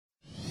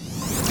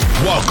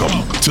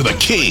Welcome to the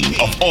King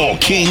of All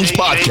Kings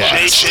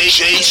podcast,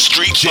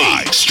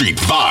 Street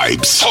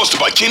Vibes,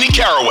 hosted by Kenny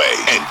Caraway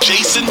and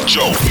Jason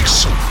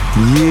Jones.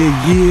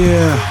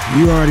 Yeah,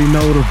 you already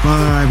know the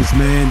vibes,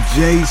 man.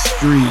 J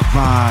Street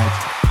Vibes.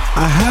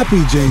 A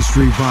happy J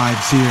Street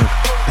Vibes here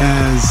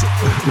as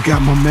we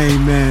got my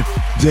main man,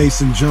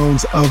 Jason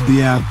Jones of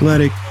The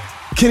Athletic,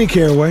 Kenny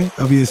Caraway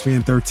of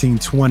ESPN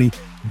 1320.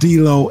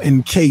 D-Lo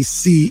and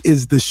KC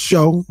is the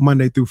show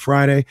Monday through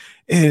Friday,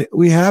 and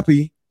we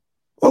happy.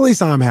 Well, at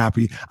least I'm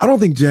happy. I don't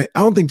think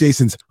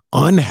Jason's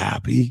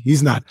unhappy.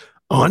 He's not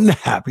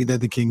unhappy that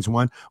the Kings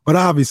won, but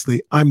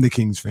obviously I'm the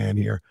Kings fan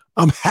here.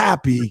 I'm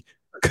happy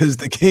because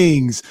the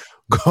Kings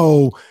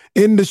go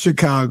into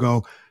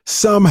Chicago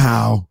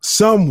somehow,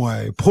 some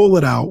way, pull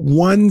it out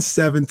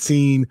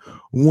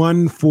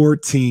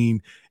 117-114,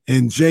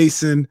 and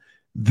Jason,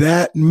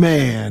 that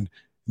man,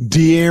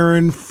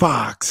 De'Aaron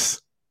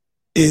Fox,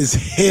 is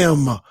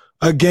him.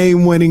 A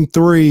game-winning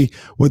three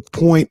with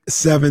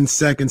 0.7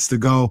 seconds to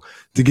go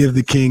to give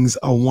the Kings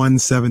a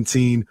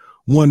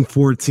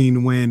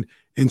 117-114 win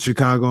in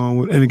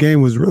Chicago. And the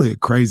game was really a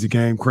crazy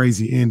game,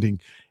 crazy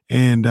ending.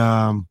 And,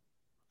 I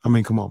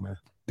mean, come on, man.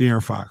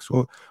 De'Aaron Fox.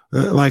 Well,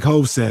 like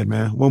Hov said,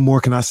 man, what more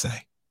can I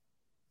say?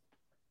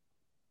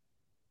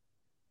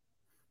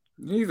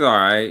 He's all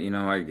right,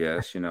 I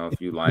guess,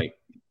 if you like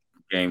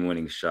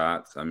game-winning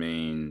shots. I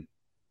mean,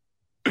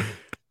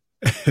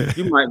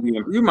 you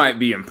might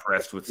be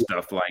impressed with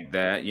stuff like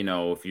that,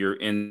 if you're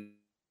in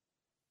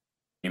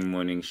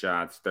game-winning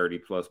shots,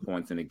 30-plus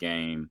points in a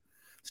game,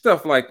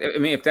 stuff like that. I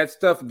mean, if that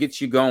stuff gets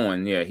you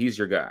going, yeah, he's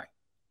your guy.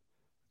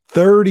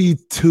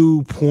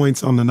 32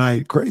 points on the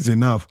night, crazy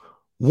enough.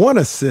 1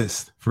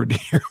 assist for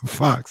De'Aaron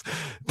Fox.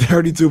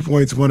 32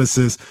 points, 1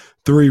 assist,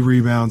 3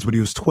 rebounds, but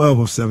he was 12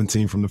 of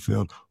 17 from the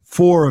field,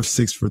 4 of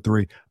 6 for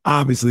 3.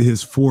 Obviously,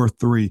 his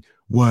 4-3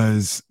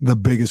 was the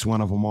biggest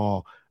one of them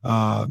all.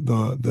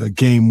 The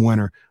game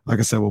winner, like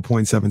I said, with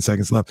 0.7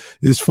 seconds left.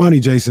 It's funny,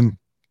 Jason.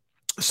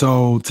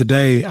 So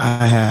today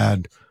I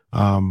had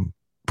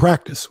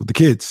practice with the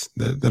kids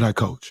that I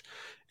coach,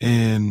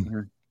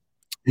 and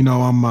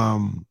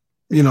I'm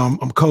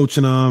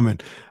coaching them,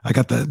 and I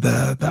got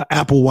the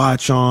Apple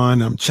Watch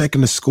on. I'm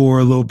checking the score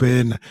a little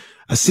bit, and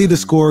I see the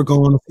score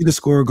going.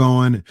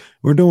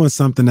 We're doing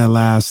something that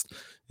lasts,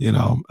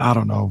 I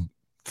don't know,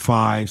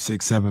 5,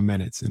 6, 7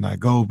 minutes, and I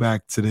go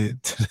back to the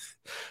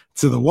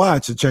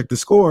watch to check the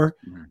score,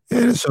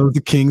 and it shows the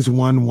Kings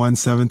won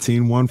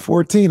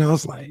 117-114. I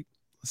was like,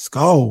 let's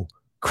go.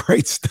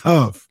 Great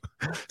stuff.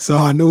 So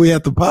I knew we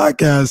had the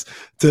podcast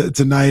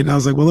tonight, and I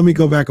was like, well, let me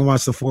go back and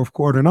watch the fourth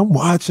quarter. And I'm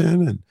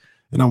watching,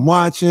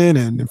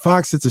 and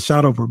Fox hits a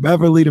shot over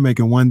Beverly to make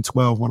it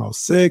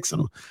 112-106.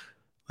 And I'm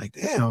like,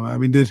 damn, I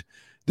mean, did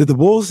the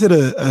Bulls hit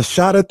a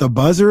shot at the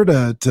buzzer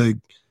to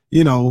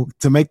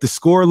make the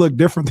score look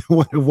different than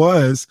what it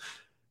was?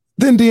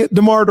 Then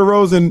DeMar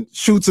DeRozan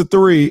shoots a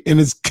 3 and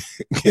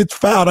gets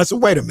fouled. I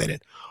said, wait a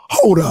minute.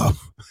 Hold up.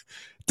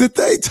 Did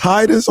they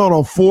tie this on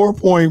a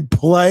 4-point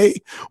play?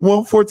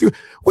 142.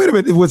 Wait a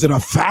minute. Was it a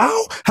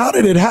foul? How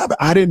did it happen?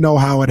 I didn't know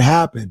how it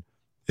happened.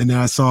 And then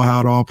I saw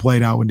how it all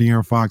played out with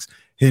De'Aaron Fox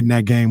hitting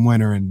that game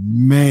winner.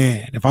 And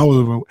man, if I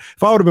would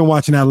have been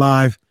watching that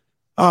live,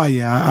 oh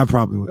yeah, I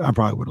probably would have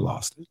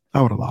lost it.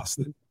 I would have lost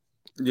it.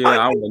 Yeah,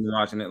 I wasn't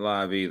watching it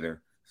live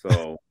either.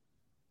 So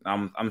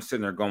I'm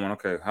sitting there going,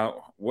 okay,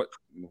 what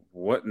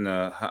in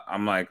the,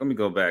 I'm like, let me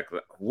go back.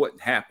 What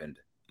happened?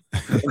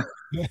 But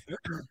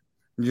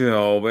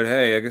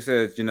hey, like I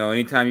said,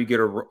 anytime you get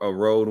a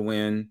road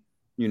win,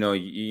 I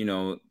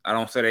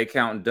don't say they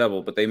count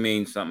double, but they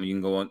mean something. You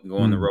can go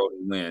on the road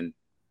and win.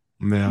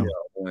 Yeah.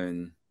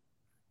 And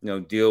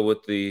deal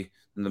with the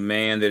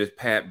man that is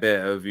Pat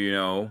Bev,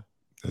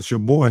 That's your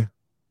boy.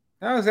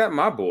 How is that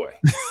my boy?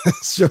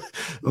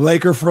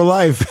 Laker for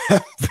life.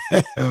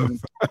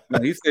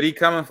 He said he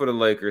coming for the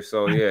Lakers,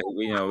 so yeah,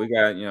 we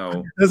got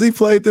Has he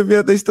played them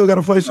yet? They still got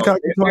to play Chicago.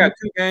 We got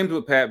 2 games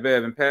with Pat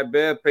Bev, and Pat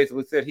Bev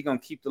basically said he's gonna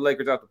keep the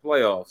Lakers out the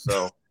playoffs.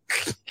 So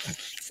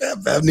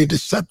Pat Bev need to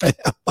shut the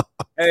hell up.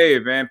 Hey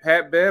man,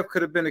 Pat Bev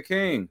could have been a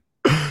king.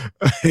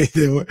 He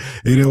didn't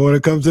want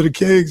to come to the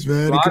Kings,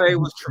 man.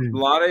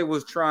 Vlade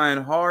was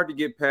trying hard to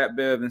get Pat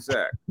Bev in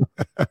sack.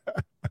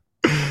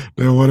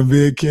 They want to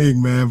be a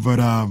king, man. But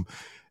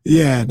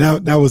yeah,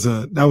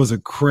 that was a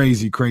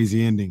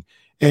crazy ending.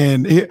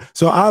 And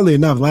so oddly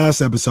enough,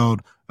 last episode,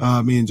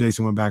 me and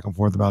Jason went back and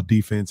forth about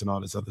defense and all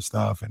this other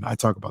stuff, and I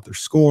talk about their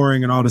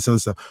scoring and all this other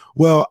stuff.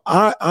 Well,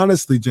 I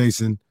honestly,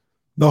 Jason,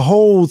 the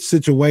whole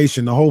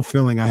situation, the whole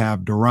feeling I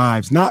have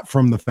derives not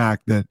from the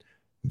fact that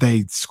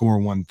they score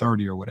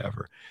 130 or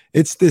whatever.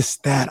 It's this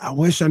stat. I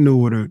wish I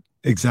knew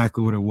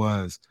exactly what it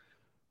was,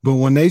 but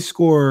when they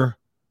score.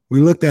 We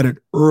looked at it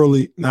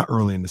not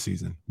early in the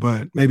season,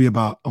 but maybe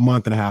about a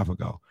month and a half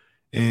ago.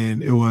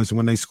 And it was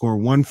when they score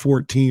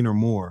 114 or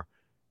more,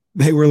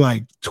 they were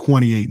like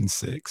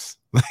 28-6.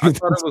 I thought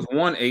it was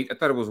 1-8. I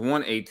thought it was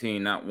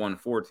 118, not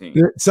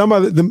 114. Some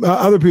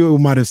other people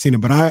might have seen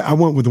it, but I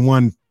went with the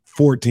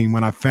 114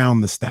 when I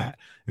found the stat.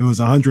 It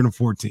was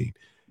 114.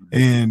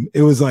 And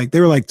it was like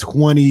they were like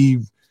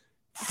 20,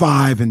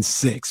 5 and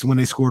 6 when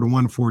they scored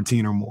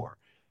 114 or more.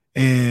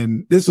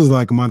 And this was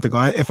like a month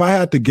ago. If I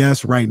had to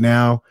guess right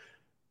now,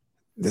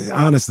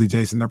 honestly,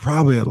 Jason, they're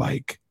probably at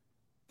like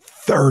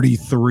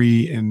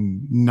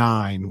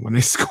 33-9 when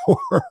they score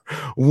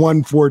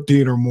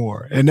 114 or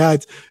more. And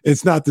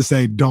it's not to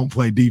say don't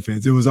play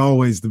defense. It was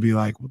always to be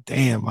like, well,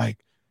 damn, like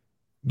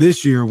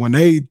this year when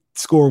they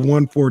score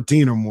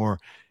 114 or more,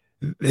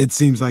 it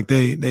seems like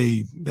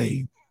they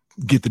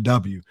get the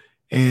W.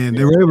 And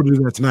they were able to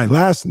do that tonight.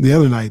 The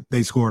other night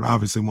they scored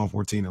obviously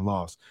 114 and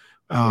lost.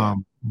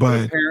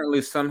 But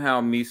apparently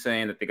somehow me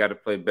saying that they got to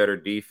play better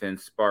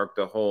defense sparked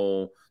the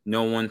whole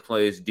no one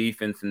plays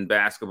defense in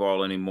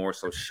basketball anymore,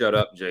 so shut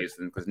up,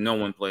 Jason, because no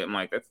one played. I'm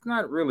like, that's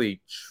not really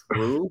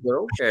true, but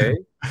okay.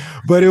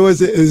 But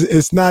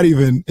it's not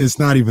even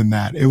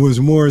that. It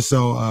was more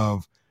so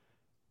of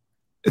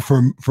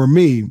for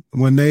me,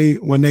 when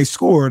they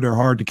score, they're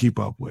hard to keep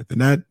up with.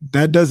 And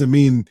that doesn't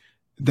mean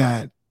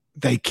that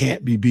they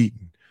can't be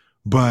beaten.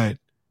 But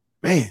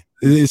man,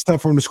 it's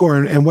tough for them to score.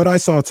 And what I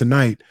saw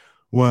tonight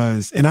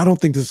was, and I don't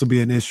think this will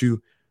be an issue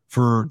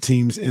for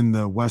teams in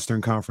the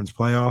Western Conference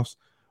playoffs,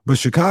 but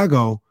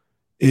Chicago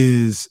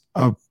is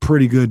a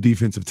pretty good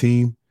defensive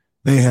team.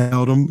 They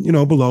held them,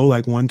 below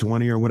like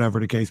 120 or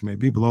whatever the case may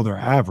be, below their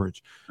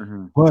average.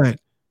 Mm-hmm. But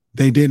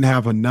they didn't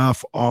have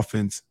enough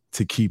offense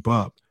to keep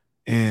up.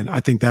 And I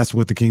think that's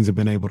what the Kings have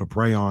been able to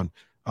prey on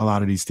a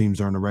lot of these teams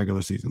during the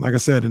regular season. Like I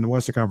said, in the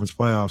Western Conference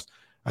playoffs,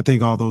 I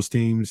think all those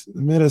teams,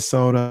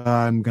 Minnesota,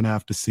 I'm going to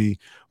have to see,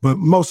 but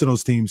most of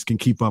those teams can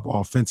keep up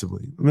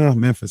offensively. Well,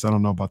 Memphis, I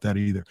don't know about that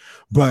either.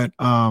 But,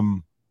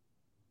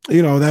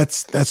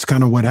 that's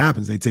kind of what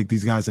happens. They take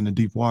these guys into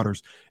deep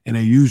waters, and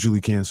they usually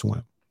can't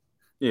swim.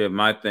 Yeah,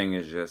 my thing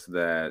is just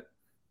that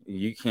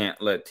you can't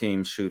let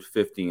teams shoot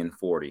 50 and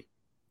 40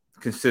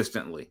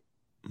 consistently.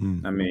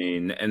 Mm-hmm. I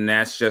mean, and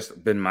that's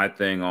just been my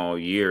thing all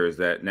year is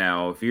that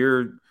now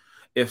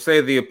if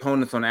say the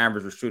opponents on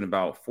average were shooting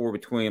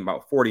between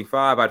about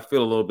 45, I'd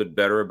feel a little bit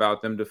better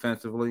about them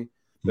defensively.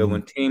 But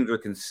when teams are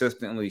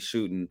consistently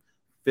shooting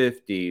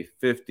 50,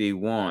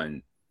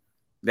 51,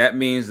 that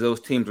means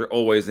those teams are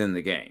always in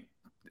the game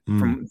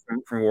from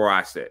where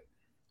I sit.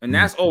 And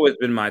that's always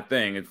been my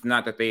thing. It's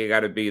not that they got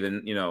to be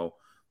the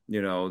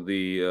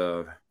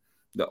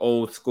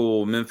old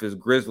school Memphis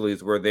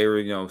Grizzlies where they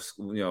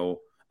were,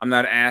 I'm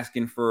not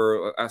asking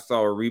for. I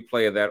saw a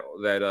replay of that.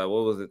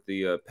 What was it?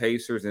 The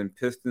Pacers and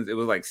Pistons. It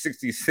was like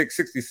 66,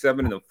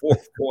 67 in the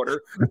fourth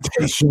quarter.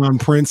 Tayshaun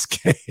Prince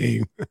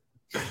game.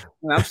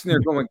 And I'm sitting there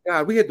going,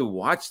 God, we had to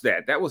watch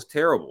that. That was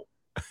terrible.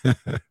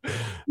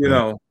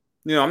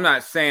 I'm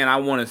not saying I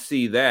want to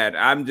see that.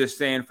 I'm just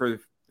saying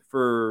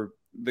for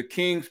the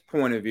Kings'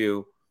 point of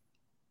view,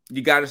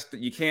 you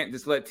can't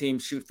just let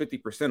teams shoot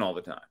 50% all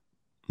the time.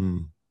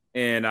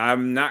 And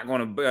I'm not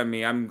going to,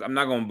 I'm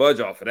not going to budge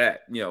off of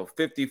that,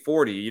 50,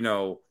 40,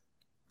 to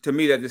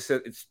me, that just says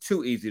it's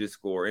too easy to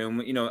score.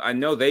 And, I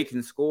know they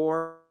can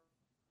score,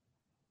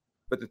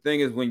 but the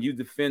thing is when you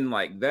defend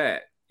like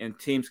that and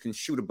teams can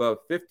shoot above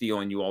 50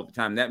 on you all the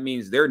time, that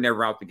means they're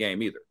never out the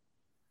game either.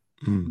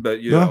 But,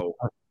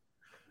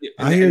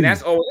 and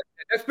that's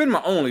been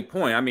my only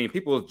point. I mean,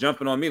 people are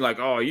jumping on me like,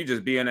 oh, you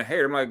just being a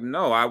hater. I'm like,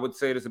 no, I would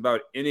say this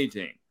about any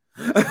team.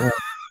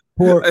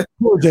 Poor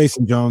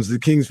Jason Jones. The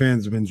Kings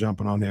fans have been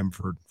jumping on him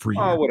for years.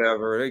 Oh,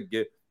 whatever. They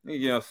get,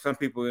 some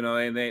people,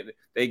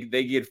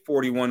 they get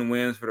 41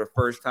 wins for the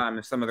first time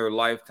in some of their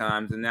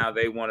lifetimes, and now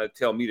they want to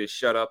tell me to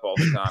shut up all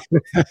the time.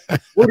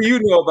 What do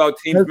you know about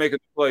teams making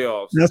the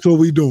playoffs? That's what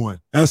we're doing.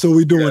 This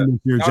year,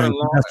 Jason.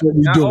 That's what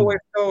we're doing. I always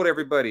told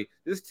everybody,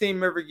 this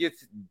team ever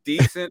gets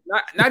decent,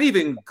 not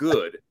even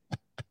good.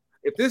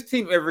 If this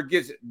team ever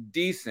gets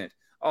decent,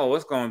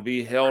 it's going to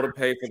be hell to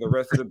pay for the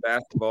rest of the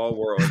basketball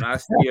world. And I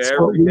see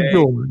every day,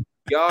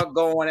 y'all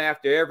going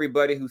after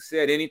everybody who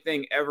said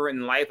anything ever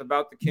in life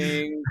about the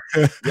Kings.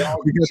 We got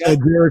that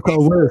Jericho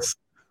list.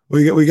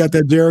 We got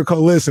that Jericho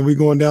list, and we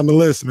going down the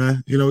list,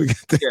 man. We got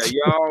that. Yeah,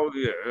 y'all.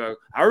 Yeah.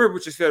 I remember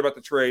what you said about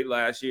the trade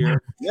last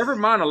year. Never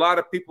mind, a lot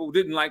of people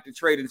didn't like the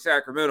trade in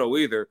Sacramento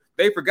either.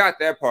 They forgot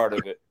that part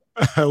of it.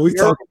 We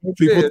talked to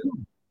people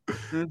too.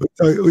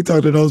 We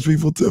talked to those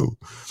people too.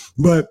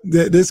 But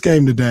this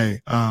game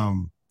today,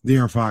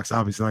 De'Aaron Fox,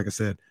 obviously, like I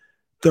said,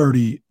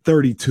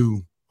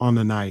 32 on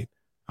the night.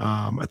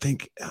 I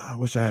think I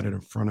wish I had it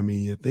in front of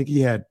me. I think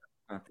he had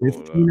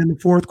 15 in the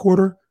fourth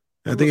quarter.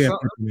 I think he had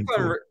 15 in the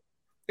fourth.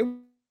 It was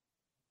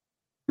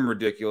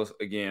ridiculous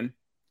again.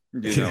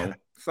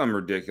 Some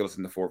ridiculous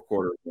in the fourth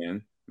quarter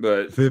again.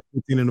 But 15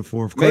 in the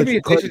fourth.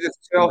 Maybe they should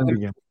just tell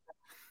him.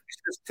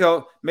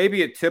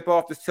 Maybe at tip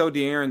off, just tell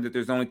De'Aaron that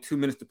there's only 8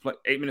 minutes to play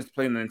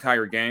in the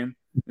entire game,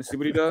 and see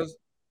what he does.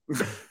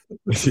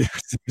 Yeah,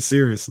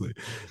 seriously.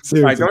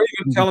 Like, don't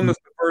even tell him it's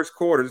the first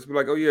quarter. Just be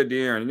like, oh yeah,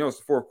 De'Aaron, it's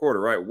the fourth quarter,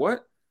 right?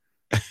 What?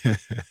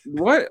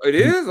 What? It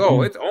is?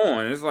 Oh, it's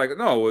on. It's like,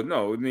 no. And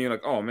then you're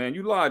like, oh man,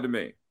 you lied to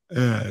me.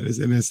 Yeah, and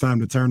it's time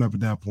to turn up at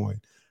that point.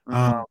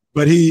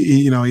 But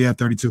he had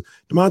 32.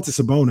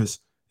 Domantas Sabonis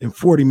in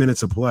 40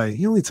 minutes of play,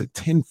 he only took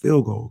 10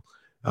 field goals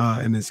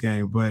in this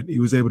game, but he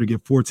was able to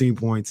get 14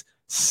 points,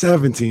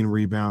 17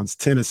 rebounds,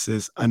 10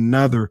 assists,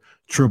 another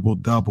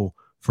triple-double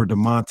for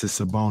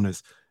Domantas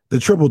Sabonis. The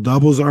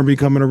triple-doubles aren't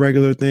becoming a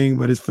regular thing,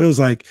 but it feels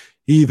like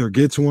he either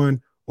gets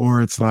one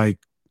or it's like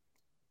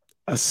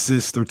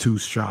assist or two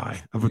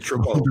shy of a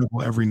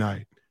triple-double every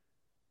night.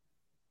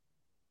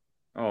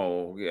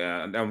 Oh,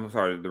 yeah. I'm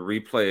sorry. The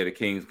replay of the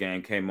Kings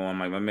game came on.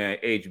 Like, my man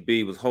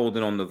HB was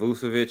holding on to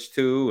Vucevic,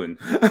 too. And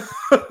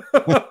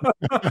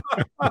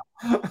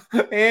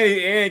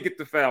and he get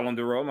the foul on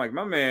the road. I'm like,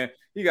 my man,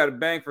 he got a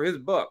bang for his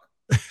buck.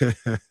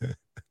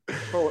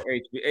 Poor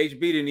HB. HB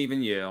didn't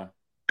even yell.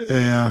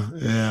 Yeah.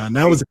 And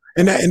that was,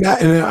 and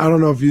I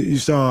don't know if you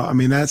saw, I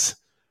mean, that's,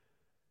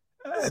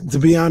 to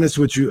be honest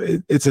with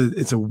you, it's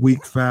a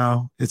weak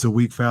foul. It's a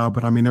weak foul,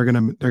 but I mean, they're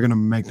gonna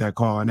make that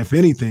call. And if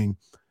anything,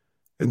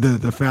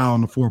 the foul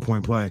on the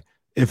 4-point play,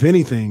 if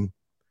anything,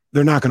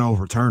 they're not going to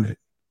overturn it.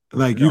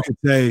 Like, you could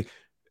say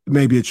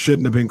maybe it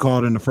shouldn't have been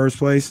called in the first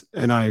place,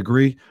 and I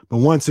agree. But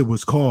once it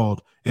was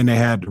called and they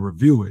had to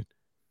review it,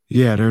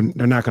 yeah, they're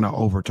not going to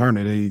overturn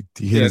it.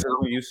 Because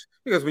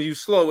when you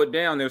slow it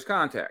down, there's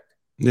contact.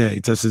 Yeah, he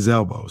touched his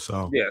elbow.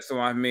 So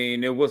I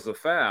mean, it was a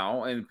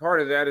foul, and part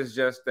of that is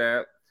just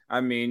that.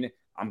 I mean,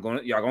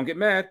 y'all gonna get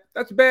mad.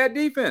 That's bad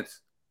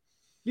defense.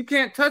 You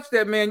can't touch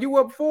that, man. You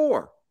up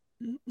 4.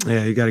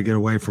 Yeah, you got to get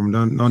away from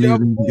him. Don't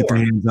even get the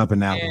hands up in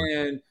that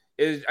one.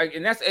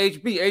 And that's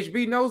HB.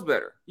 HB knows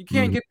better. You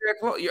can't get that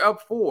close. You're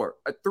up 4.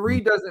 A 3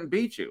 doesn't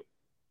beat you.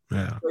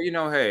 Yeah. So,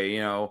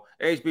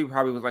 HB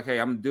probably was like, hey,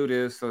 I'm going to do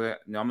this so that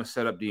I'm going to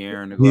set up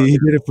De'Aaron. He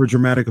did it for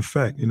dramatic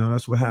effect.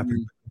 That's what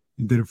happened.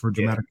 He did it for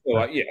dramatic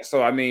effect.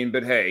 So, I mean,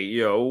 but hey,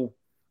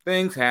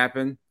 things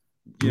happen,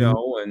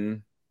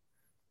 and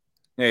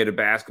hey, the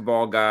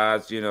basketball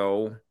guys,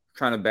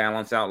 trying to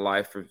balance out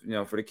life for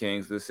the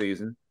Kings this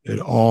season. It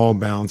all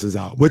balances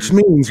out, which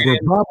means we're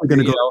probably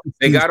going to go.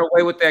 They got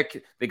away with that.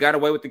 They got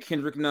away with the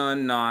Kendrick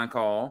Nunn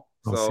non-call.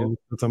 So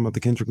we're talking about the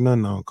Kendrick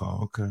Nunn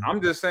non-call. Okay,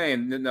 I'm just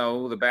saying,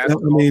 the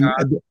basketball. I mean,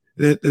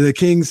 the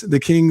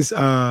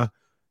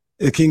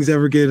Kings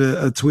ever get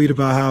a tweet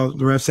about how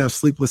the refs have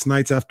sleepless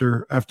nights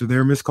after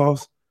their missed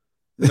calls?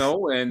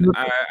 No, and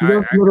I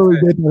literally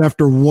did that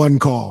after one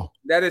call.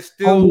 That is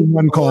still only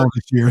one call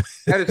this year.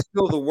 That is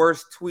still the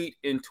worst tweet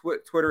in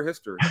Twitter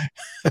history,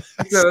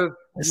 because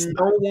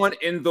no one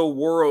in the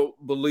world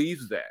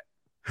believes that.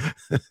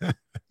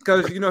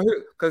 Because here's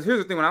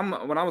the thing: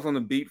 when I was on the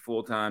beat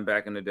full time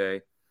back in the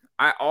day,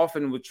 I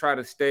often would try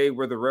to stay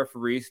where the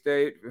referees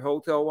stayed,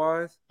 hotel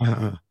wise.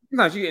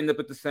 Sometimes you end up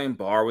at the same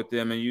bar with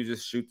them, and you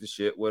just shoot the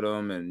shit with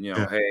them, and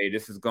hey,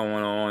 this is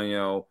going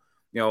on.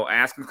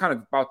 Ask them kind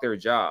of about their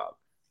job.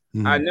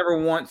 I never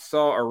once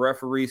saw a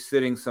referee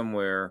sitting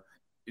somewhere,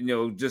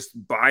 just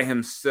by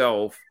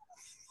himself,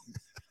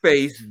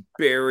 face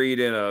buried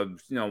in a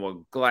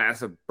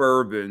glass of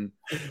bourbon,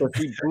 but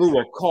he blew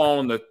a call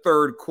in the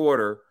third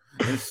quarter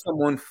and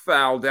someone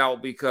fouled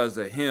out because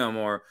of him,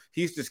 or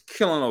he's just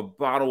killing a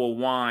bottle of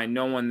wine,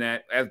 knowing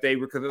that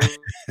because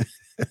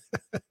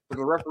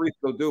the referees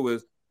will do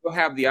is they'll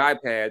have the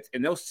iPads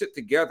and they'll sit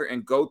together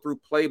and go through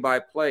play by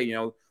play.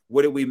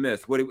 What did we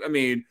miss?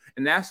 And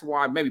that's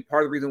why maybe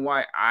part of the reason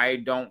why I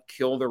don't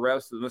kill the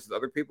refs as much as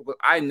other people, but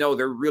I know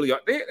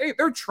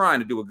they're trying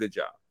to do a good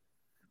job.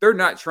 They're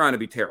not trying to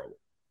be terrible.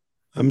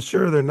 I'm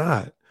sure they're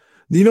not.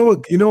 You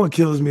know what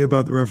kills me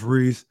about the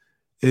referees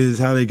is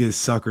how they get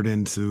suckered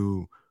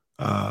into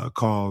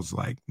calls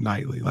like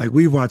nightly. Like,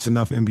 we've watched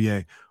enough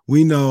NBA.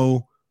 We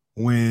know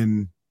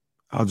when,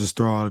 I'll just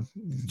throw out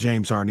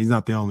James Harden. He's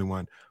not the only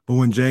one, but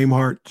when James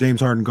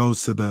Harden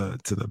goes to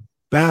the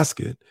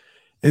basket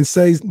and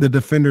says the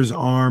defender's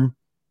arm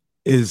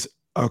is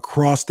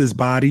across his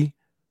body,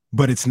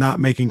 but it's not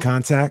making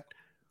contact,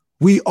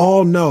 we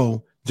all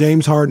know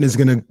James Harden is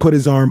going to put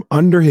his arm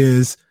under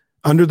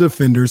the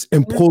defenders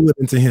and pull it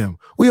into him.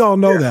 We all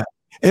know that.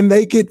 And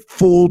they get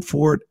fooled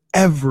for it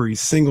every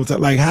single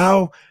time. Like,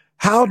 how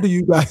do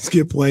you guys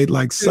get played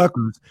like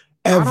suckers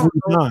every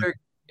time?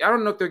 I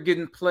don't know if they're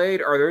getting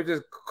played or they're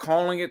just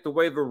calling it the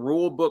way the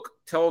rule book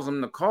tells them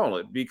to call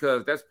it,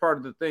 because that's part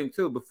of the thing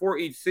too. Before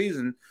each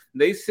season,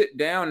 they sit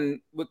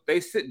down with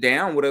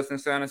us and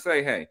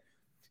say, hey,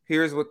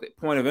 here's what the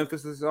point of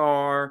emphasis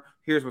are.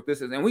 Here's what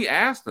this is. And we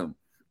ask them,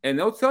 and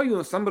they'll tell you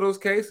in some of those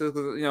cases,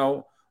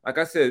 like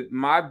I said,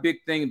 my big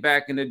thing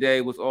back in the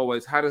day was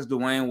always, how does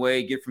Dwayne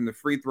Wade get from the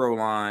free throw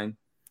line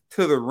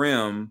to the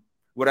rim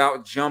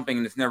without jumping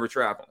and it's never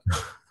traveling?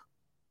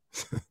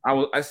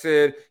 I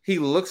said he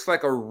looks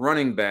like a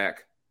running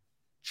back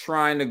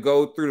trying to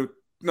go through.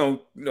 And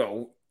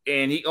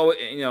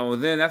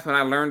then that's when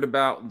I learned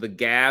about the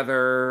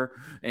gather,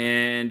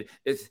 and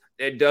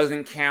it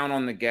doesn't count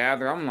on the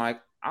gather. I'm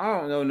like, I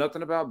don't know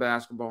nothing about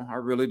basketball. I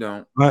really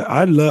don't.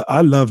 I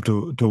love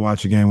to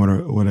watch a game with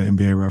an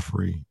NBA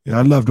referee.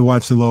 I'd love to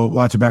watch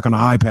it back on the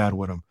iPad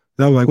with him.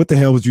 I was like, what the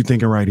hell was you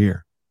thinking right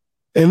here?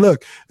 And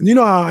look, you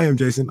know how I am,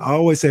 Jason. I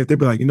always say, if they'd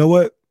be like, you know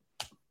what?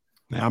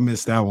 I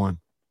missed that one.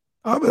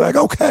 I'll be like,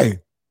 okay.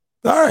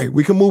 All right,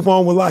 we can move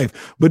on with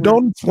life. But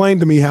don't explain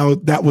to me how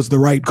that was the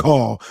right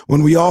call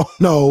when we all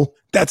know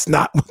that's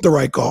not what the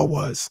right call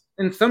was.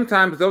 And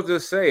sometimes they'll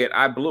just say it,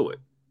 I blew it.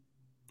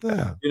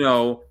 Yeah.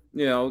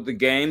 The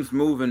game's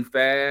moving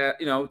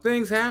fast,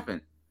 things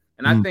happen.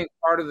 And I think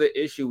part of the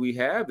issue we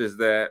have is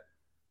that,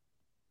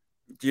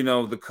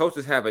 the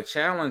coaches have a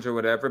challenge or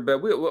whatever,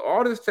 but with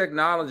all this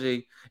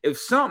technology, if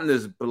something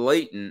is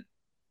blatant,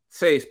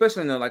 say,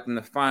 especially in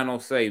the final,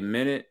 say,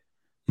 minute,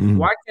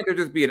 why can't there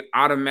just be an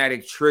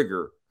automatic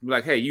trigger?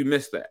 Like, hey, you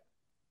missed that.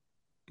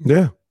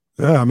 Yeah.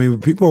 Yeah. I mean,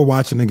 people are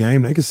watching the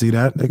game. They can see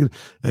that.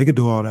 They could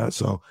do all that.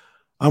 So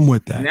I'm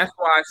with that. And that's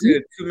why I say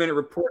a 2-minute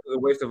report is a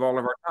waste of all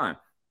of our time.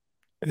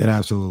 It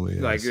absolutely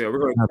is. Like, we're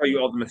going to tell you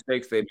all the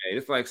mistakes they made.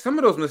 It's like some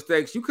of those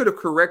mistakes you could have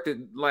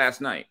corrected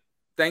last night.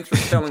 Thanks for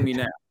telling me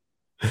now.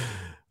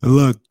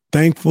 Look,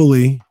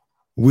 thankfully,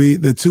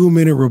 the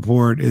 2-minute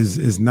report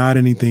is not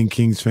anything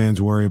Kings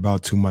fans worry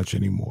about too much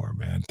anymore,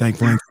 man.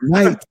 Thankfully,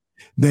 tonight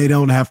they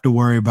don't have to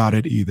worry about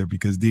it either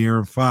because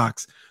De'Aaron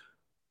Fox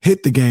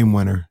hit the game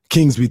winner.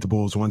 Kings beat the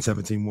Bulls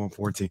 117-114.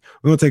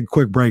 We're going to take a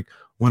quick break.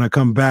 When we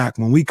come back,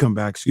 we're going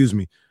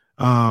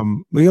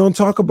to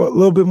talk about a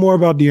little bit more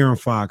about De'Aaron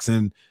Fox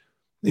and,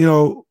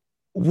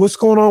 what's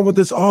going on with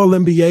this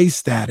all-NBA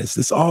status,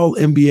 this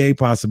all-NBA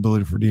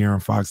possibility for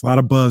De'Aaron Fox. A lot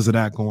of buzz of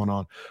that going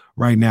on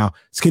right now.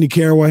 It's Kenny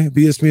Caraway,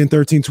 ESPN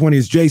 1320.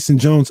 It's Jason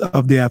Jones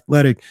of The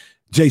Athletic.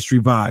 J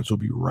Street Vibes. We'll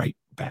be right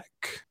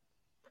back.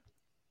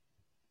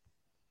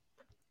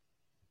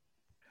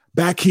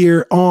 Back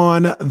here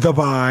on The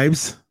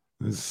Vibes,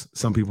 as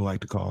some people like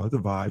to call it, The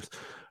Vibes.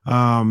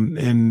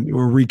 And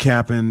we're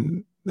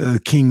recapping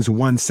the Kings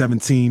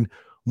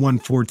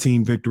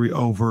 117-114 victory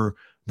over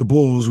the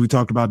Bulls. We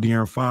talked about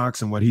De'Aaron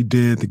Fox and what he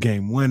did, the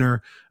game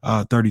winner,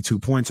 32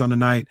 points on the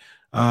night.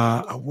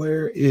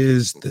 Where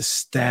is the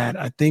stat?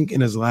 I think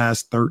in his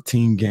last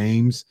 13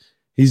 games,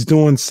 he's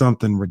doing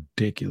something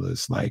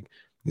ridiculous. Like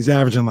he's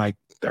averaging like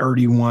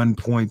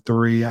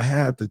 31.3. I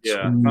had to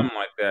something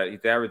like that.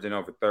 He's averaging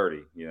over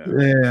 30.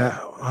 Yeah.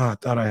 I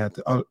thought I had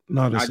to. Oh,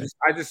 no, I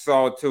just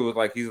saw it too. It was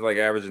like he's like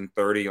averaging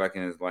 30 like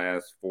in his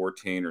last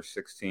 14 or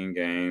 16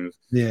 games.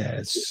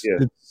 Yeah,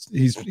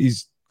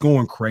 he's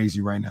going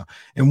crazy right now.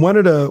 And one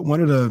of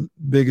the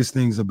biggest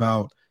things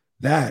about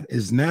that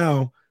is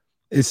now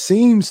it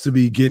seems to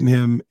be getting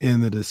him in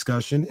the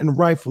discussion, and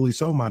rightfully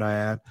so, might I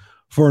add,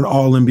 for an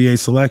all-NBA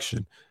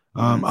selection.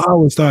 I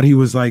always thought he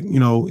was like,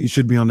 he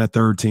should be on that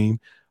third team,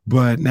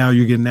 but now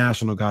you're getting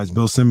national guys.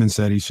 Bill Simmons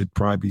said he should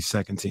probably be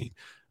second team.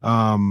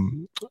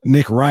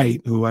 Nick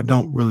Wright, who I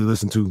don't really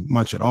listen to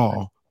much at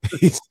all,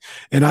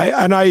 and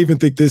I even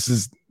think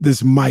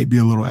this might be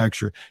a little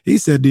extra. He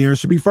said De'Aaron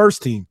should be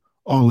first team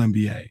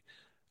all-NBA.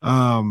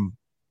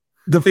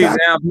 Because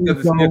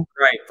it's Nick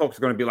Wright, folks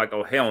are going to be like,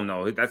 "Oh hell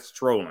no, that's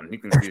trolling." He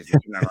can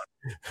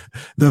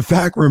The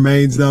fact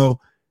remains,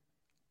 though,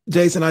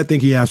 Jason, I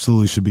think he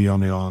absolutely should be on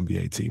the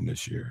All-NBA team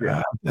this year.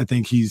 Yeah. I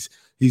think he's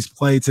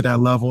played to that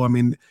level. I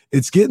mean,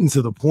 it's getting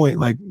to the point,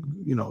 like,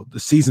 the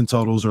season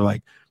totals are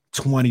like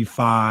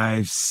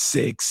 25,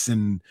 6,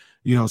 and,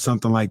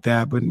 something like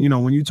that. But,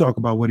 when you talk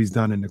about what he's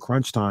done in the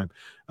crunch time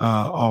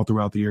all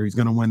throughout the year, he's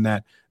going to win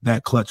that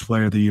Clutch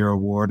Player of the Year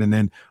award. And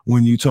then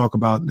when you talk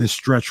about this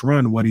stretch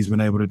run, what he's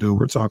been able to do,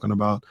 we're talking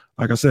about,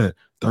 like I said,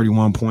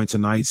 31 points a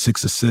night,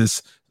 6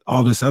 assists,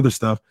 all this other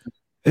stuff.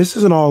 This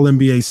is an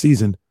All-NBA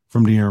season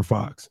from De'Aaron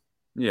Fox.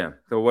 Yeah.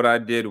 So what I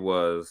did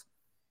was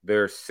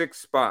there are 6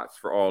 spots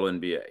for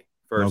All-NBA,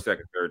 first,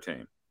 second, third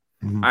team.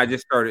 Mm-hmm. I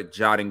just started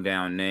jotting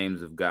down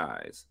names of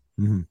guys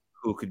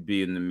who could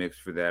be in the mix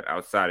for that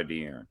outside of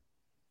De'Aaron.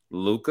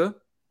 Luka.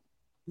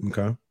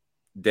 Okay.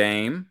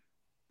 Dame.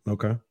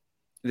 Okay.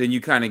 Then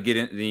you kind of get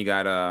in. Then you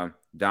got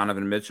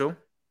Donovan Mitchell.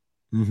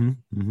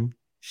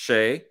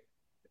 Shea.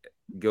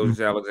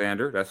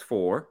 Gilgeous-Alexander. That's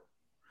 4.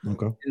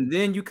 Okay. And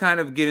then you kind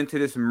of get into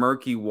this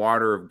murky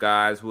water of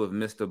guys who have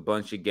missed a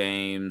bunch of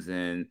games,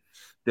 and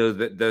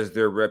does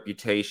their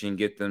reputation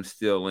get them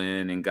still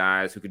in, and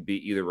guys who could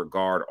be either a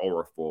guard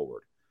or a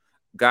forward.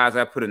 Guys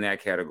I put in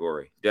that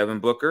category: Devin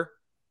Booker.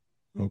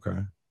 Okay.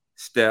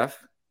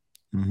 Steph.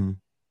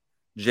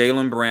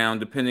 Jaylen Brown,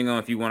 depending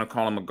on if you want to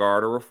call him a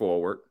guard or a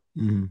forward.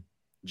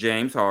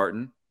 James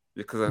Harden,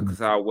 because of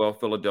how well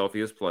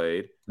Philadelphia's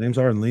played. James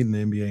Harden leading the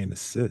NBA in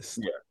assists.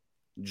 Yeah.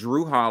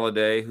 Drew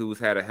Holiday, who's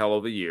had a hell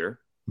of a year.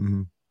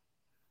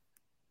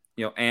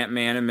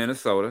 Ant-Man in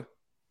Minnesota.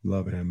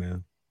 Love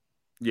Ant-Man.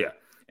 Yeah.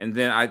 And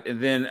then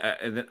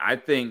I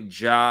think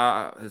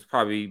Ja has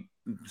probably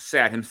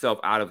sat himself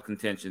out of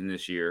contention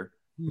this year.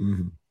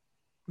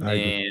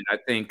 I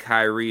think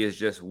Kyrie is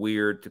just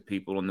weird to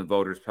people, and the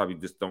voters probably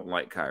just don't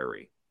like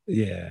Kyrie.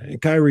 Yeah.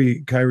 And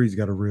Kyrie's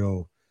got a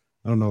real,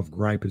 I don't know if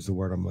gripe is the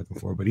word I'm looking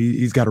for, but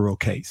he's got a real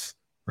case,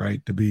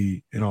 right, to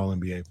be an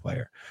All-NBA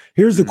player.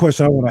 Here's the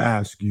question I want to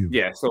ask you.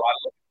 Yeah, so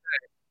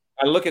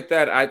I look at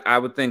that. I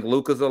would think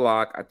Luka's a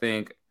lock. I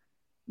think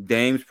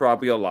Dame's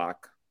probably a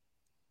lock.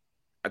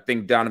 I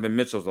think Donovan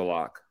Mitchell's a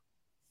lock.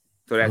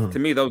 So that to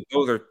me, those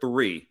are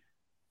three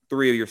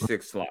of your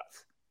 6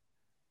 slots.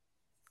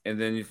 And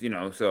then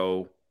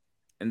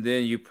And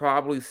then you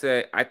probably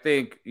say, I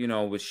think,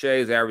 with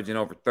Shai's averaging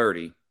over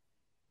 30,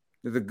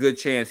 there's a good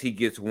chance he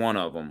gets one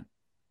of them.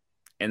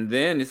 And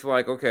then it's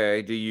like, okay,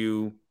 I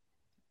think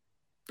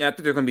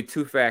there's going to be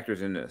two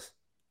factors in this.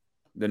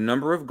 The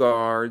number of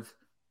guards,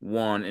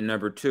 one, and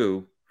number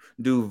two,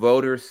 do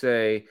voters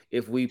say,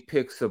 if we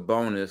pick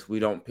Sabonis, we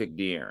don't pick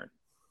De'Aaron?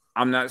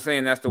 I'm not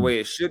saying that's the way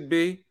it should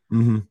be.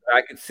 Mm-hmm.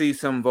 I could see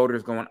some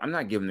voters going, I'm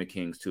not giving the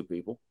Kings two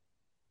people.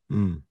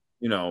 Mm.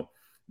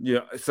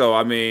 So,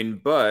 I mean,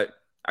 but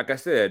like I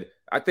said,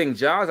 I think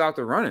Ja's out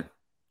there running.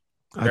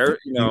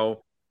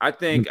 I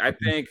think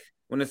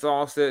when it's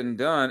all said and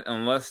done,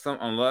 unless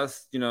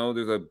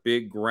there's a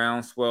big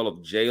groundswell of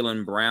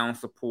Jaylen Brown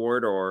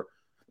support, or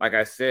like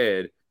I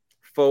said,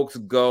 folks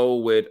go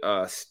with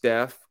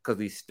Steph because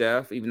he's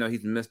Steph, even though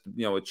he's missed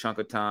a chunk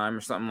of time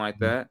or something like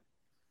that.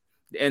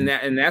 And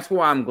that's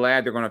why I'm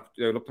glad they're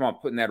looking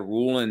about putting that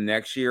rule in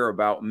next year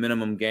about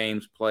minimum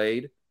games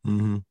played.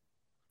 Mm-hmm.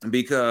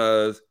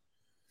 Because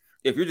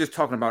if you're just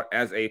talking about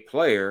as a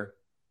player,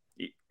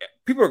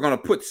 people are going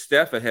to put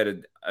Steph ahead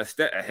of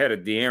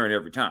De'Aaron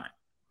every time.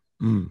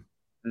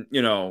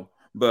 Mm.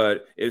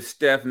 But if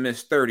Steph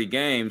missed 30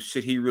 games,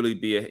 should he really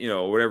be,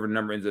 whatever the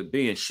number ends up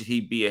being, should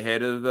he be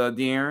ahead of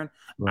De'Aaron?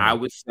 Right. I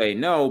would say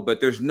no, but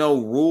there's no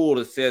rule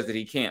that says that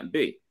he can't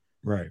be.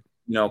 Right.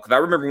 Because I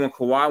remember when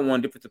Kawhi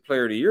won Defensive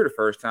Player of the Year the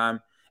first time,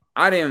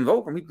 I didn't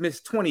vote for him. He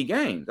missed 20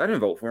 games. I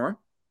didn't vote for him.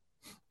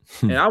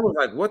 And I was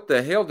like, what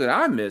the hell did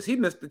I miss? He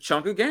missed a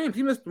chunk of games.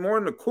 He missed more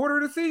than a quarter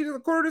of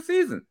the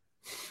season.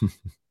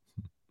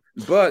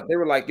 But they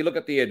were like, you look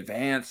at the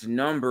advanced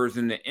numbers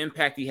and the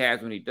impact he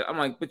has when he does. I'm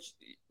like, but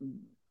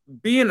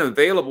being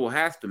available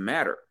has to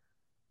matter.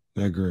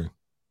 I agree.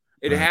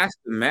 It has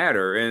to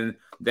matter. And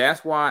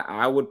that's why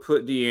I would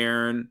put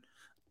De'Aaron,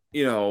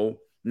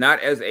 not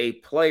as a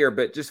player,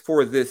 but just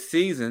for this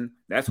season.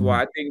 That's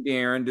why I think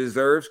De'Aaron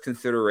deserves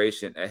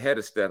consideration ahead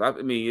of Steph. I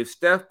mean, if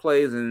Steph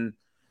plays in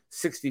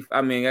 60,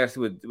 I mean, I guess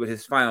what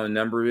his final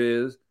number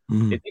is.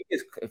 Mm-hmm.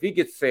 If he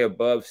gets say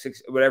above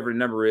 6, whatever the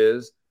number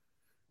is,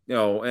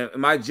 and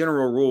my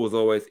general rule is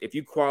always, if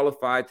you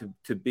qualify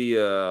to be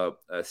a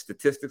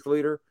statistics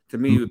leader, to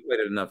me, you've played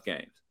enough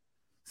games.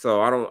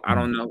 So I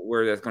don't know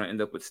where that's going to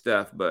end up with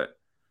Steph, but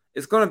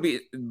it's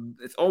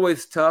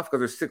always tough because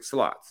there's 6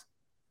 slots,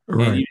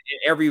 right. And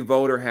every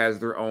voter has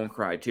their own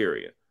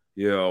criteria,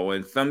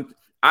 and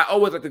I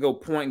always like to go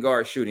point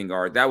guard, shooting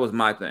guard. That was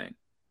my thing.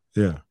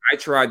 Yeah. I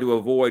tried to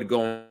avoid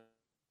going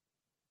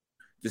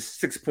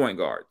just 6-point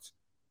guards.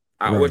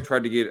 I always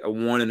tried to get a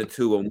 1 and a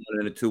 2, a 1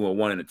 and a 2, a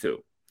 1 and a 2.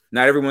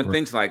 Not everyone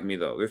thinks like me,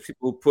 though. There's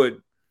people who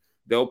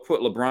they'll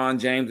put LeBron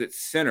James at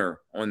center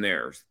on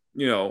theirs.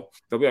 They'll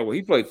be like, well,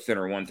 he played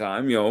center one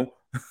time,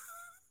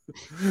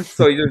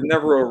 So there's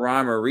never a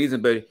rhyme or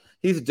reason, but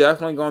he's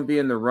definitely going to be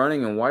in the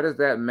running. And why does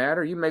that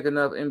matter? You make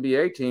enough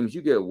NBA teams,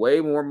 you get way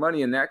more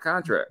money in that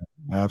contract.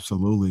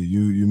 Absolutely.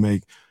 You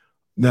make.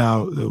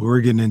 Now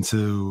we're getting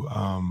into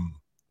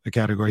a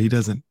category. He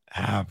doesn't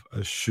have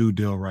a shoe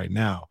deal right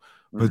now,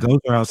 but those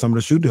are how some of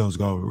the shoe deals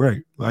go,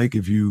 right? Like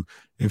if you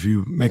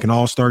make an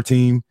all-star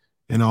team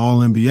and an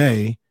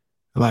all-NBA,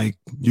 like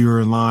you're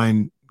in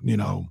line,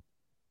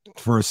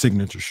 for a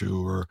signature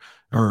shoe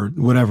or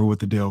whatever with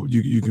the deal.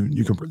 You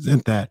can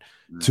present that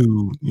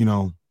to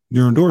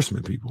your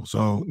endorsement people.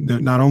 So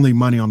not only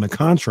money on the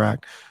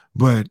contract,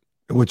 but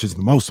which is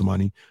the most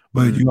money,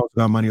 but you also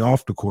got money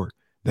off the court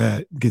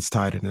that gets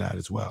tied into that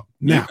as well.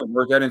 Now, you can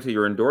work that into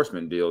your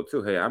endorsement deal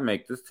too. Hey, I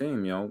make this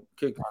team,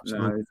 kick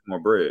some more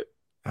bread.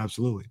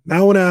 Absolutely. Now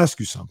I want to ask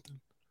you something,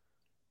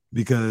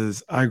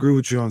 because I agree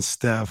with you on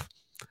Steph.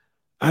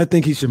 I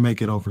think he should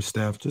make it over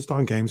Steph just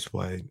on games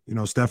played.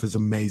 Steph is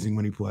amazing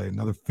when he played.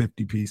 Another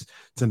 50 piece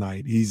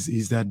tonight.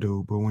 He's that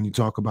dude. But when you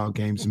talk about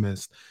games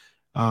missed,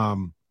 I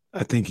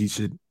think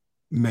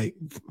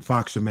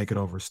Fox should make it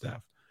over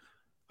Steph.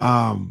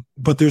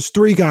 But there's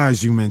 3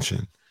 guys you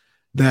mentioned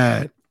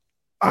that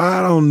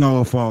I don't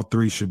know if all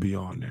 3 should be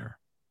on there.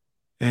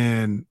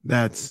 And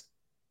that's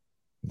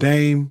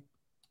Dame,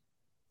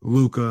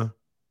 Luka,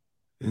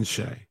 and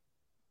Shai.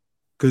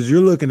 Because you're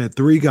looking at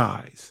 3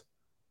 guys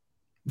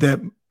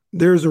that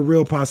there's a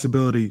real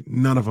possibility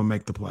none of them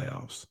make the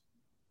playoffs.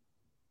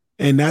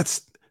 And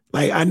that's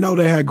like, I know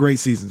they had great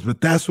seasons, but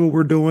that's what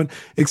we're doing,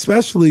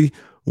 especially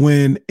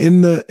when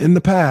in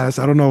the past,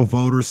 I don't know if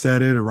voters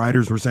said it or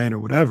writers were saying it or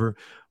whatever,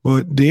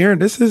 but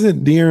this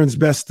isn't De'Aaron's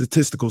best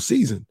statistical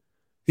season.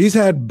 He's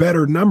had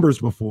better numbers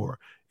before.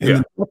 And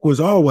the talk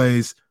was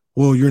always,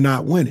 well, you're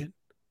not winning.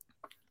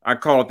 I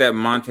call it that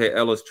Monte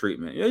Ellis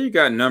treatment. Yeah, you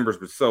got numbers,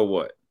 but so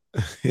what?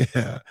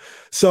 Yeah.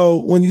 So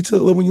when you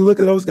look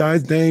at those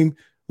guys, Dame,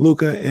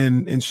 Luka,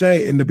 and Shai,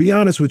 and to be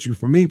honest with you,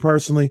 for me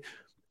personally,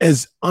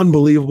 as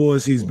unbelievable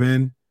as he's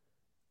been,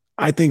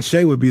 I think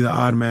Shai would be the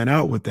odd man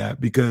out with that,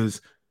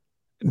 because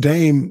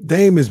Dame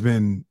has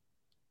been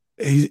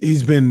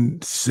he's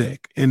been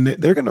sick, and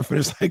they're going to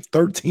finish like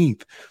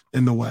 13th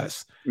in the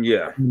West.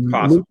 Yeah,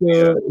 possibly.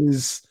 Luka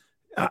is.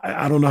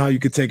 I don't know how you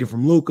could take it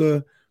from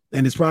Luka,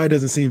 and it probably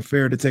doesn't seem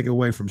fair to take it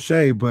away from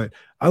Shai. But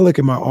I look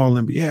at my All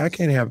NBA. I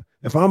can't have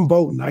if I'm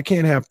voting, I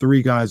can't have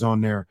 3 guys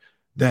on there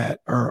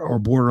that are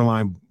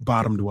borderline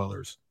bottom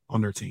dwellers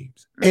on their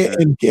teams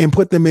and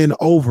put them in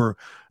over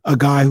a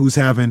guy who's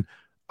having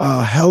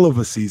a hell of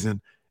a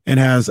season and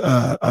has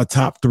a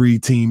top 3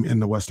 team in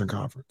the Western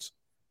Conference.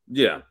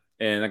 Yeah.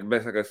 And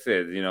like I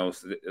said,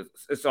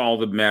 it's all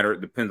the matter.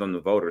 It depends on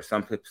the voter.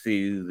 Some people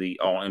see the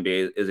All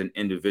NBA as an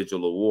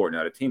individual award,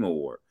 not a team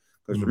award.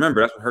 Because remember,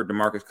 that's what hurt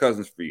DeMarcus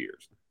Cousins for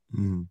years.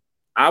 Mm-hmm.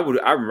 I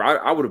would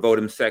have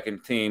voted him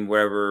second team,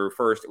 whatever,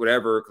 first,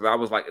 whatever. Because I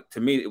was like,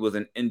 to me, it was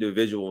an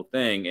individual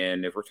thing.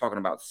 And if we're talking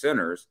about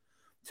centers,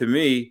 to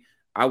me,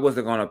 I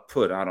wasn't gonna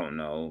put, I don't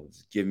know,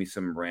 give me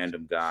some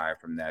random guy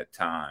from that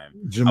time.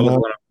 Jamal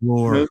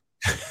Magloire.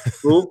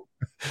 Who?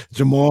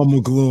 Jamal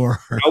Magloire.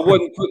 I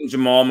wasn't putting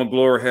Jamal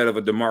Magloire ahead of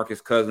a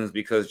DeMarcus Cousins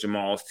because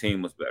Jamal's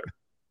team was better.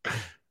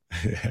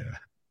 Yeah.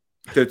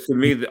 To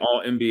me, the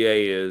All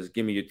NBA is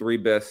give me your 3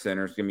 best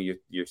centers, give me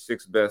your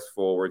 6 best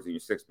forwards, and your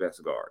 6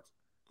 best guards.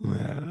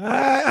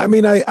 Yeah. I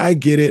mean, I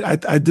get it.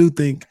 I do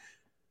think,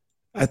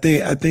 I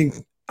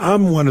think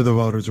I'm one of the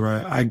voters,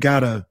 right? I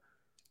gotta,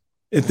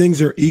 if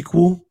things are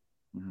equal,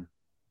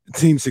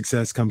 team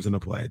success comes into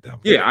play at that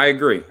point. Yeah, I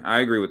agree. I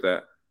agree with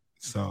that.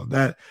 So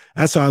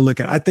that's how I look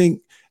at it. I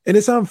think, and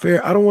it's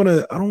unfair. I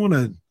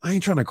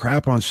ain't trying to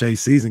crap on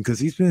Shai's season because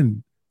he's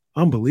been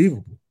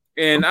unbelievable.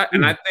 And I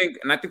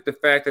think the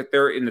fact that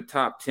they're in the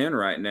top 10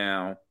 right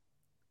now,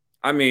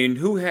 I mean,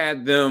 who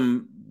had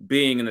them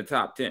being in the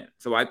top 10?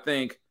 So I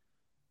think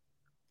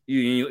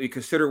you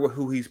consider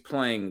who he's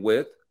playing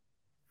with.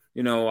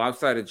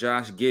 Outside of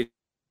Josh Giddey,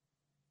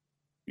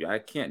 I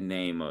can't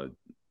name a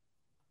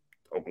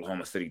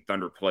Oklahoma City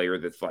Thunder player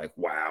that's like,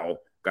 wow,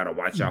 got to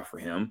watch out for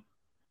him.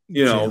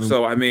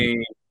 So I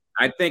mean,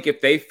 I think if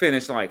they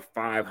finish like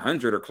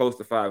 500 or close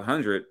to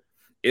 500,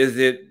 is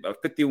it a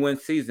 50-win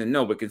season?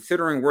 No, but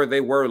considering where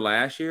they were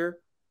last year,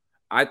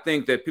 I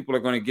think that people are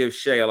going to give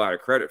Shai a lot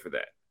of credit for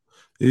that.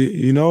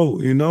 You know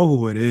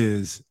who it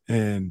is,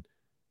 and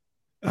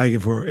like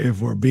if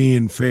we're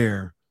being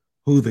fair,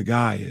 who the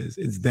guy is,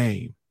 it's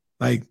Dame.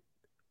 Like,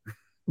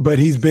 but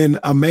he's been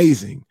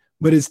amazing.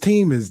 But his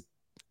team is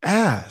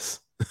ass.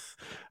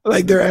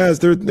 Like they're ass.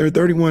 They're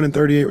 31 and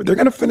 38. They're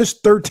gonna finish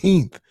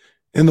 13th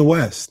in the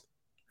West.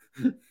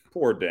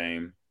 Poor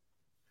Dame.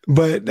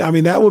 But I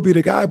mean, that would be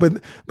the guy.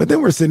 But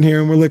then we're sitting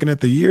here and we're looking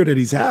at the year that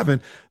he's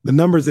having, the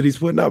numbers that he's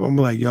putting up. I'm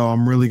like, yo,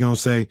 I'm really gonna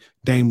say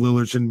Dame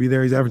Lillard shouldn't be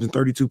there. He's averaging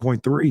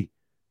 32.3.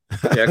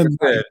 Yeah, like I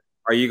said,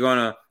 are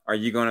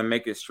you gonna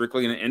make it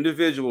strictly an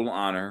individual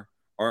honor,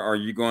 or are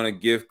you gonna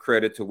give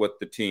credit to what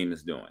the team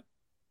is doing?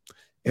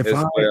 And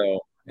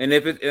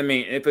if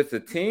it's a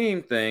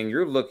team thing,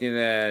 you're looking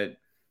at,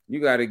 you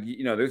got to,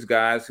 there's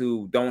guys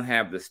who don't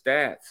have the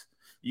stats.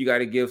 You got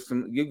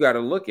to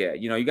look at,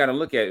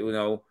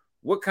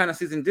 what kind of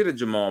season did a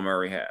Jamal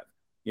Murray have?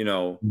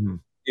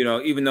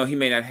 Even though he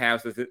may not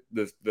have the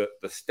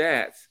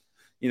stats,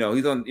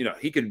 he's on,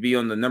 he could be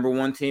on the number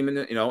 1 team in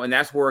the, and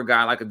that's where a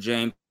guy like a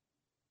James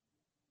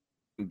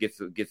gets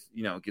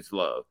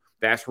love.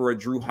 That's where a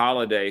Drew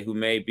Holiday, who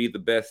may be the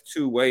best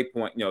two-way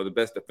point, the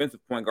best defensive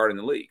point guard in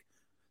the league.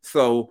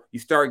 So you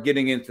start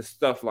getting into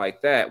stuff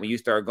like that when you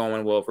start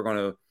going, well, if we're going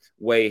to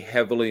weigh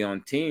heavily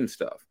on team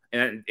stuff,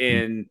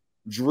 and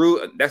Drew,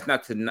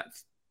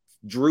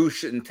 Drew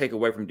shouldn't take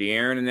away from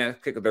De'Aaron and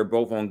that kicker. They're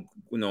both on,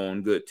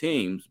 on good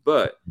teams.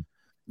 But,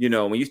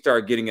 when you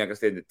start getting, like I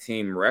said, the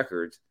team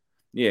records,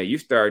 yeah, you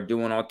start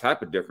doing all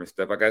type of different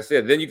stuff. Like I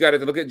said, then you got to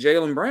look at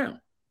Jaylen Brown.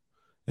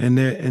 And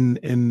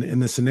in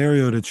the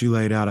scenario that you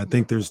laid out, I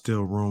think there's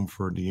still room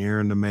for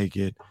De'Aaron to make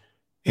it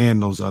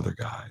and those other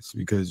guys,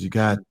 because you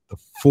got the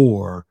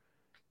 4,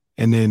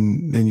 and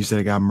then you said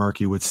it got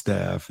murky with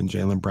Steph and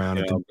Jaylen Brown.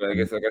 I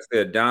guess, like I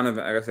said,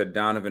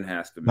 Donovan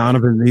has to make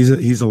Donovan, it.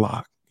 He's a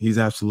lock. He's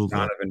absolutely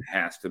Donovan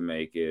has to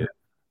make it.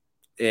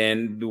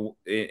 And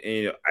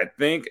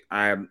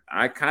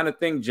I kind of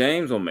think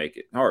James will make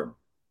it. Hard.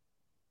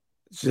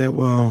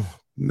 Well,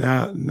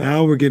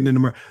 now we're getting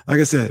into, like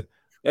I said.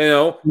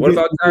 What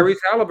about Tyrese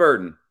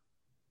Halliburton?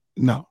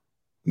 No.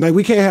 Like,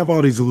 we can't have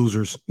all these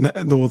losers,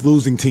 the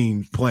losing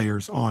team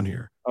players on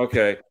here.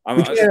 Okay.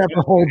 We can't have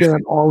a whole damn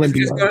all-NBA.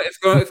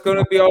 It's going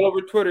to be all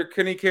over Twitter.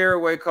 Kenny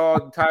Caraway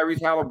called Tyrese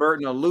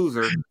Halliburton a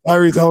loser.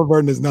 Tyrese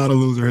Halliburton is not a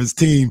loser. His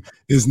team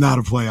is not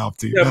a playoff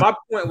team. Yeah, my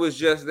point was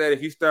just that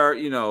if you start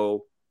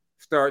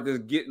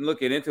just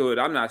looking into it,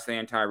 I'm not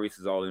saying Tyrese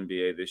is all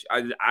NBA this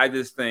year. I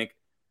just think,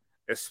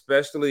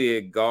 especially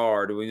at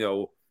guard,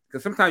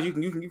 because sometimes you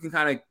can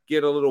kind of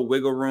get a little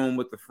wiggle room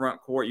with the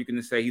front court. You can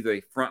just say he's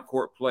a front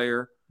court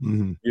player.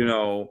 Mm-hmm.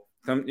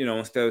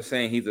 Instead of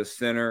saying he's a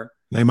center,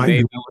 they might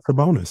be a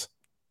bonus.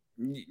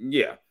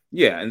 Yeah,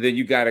 and then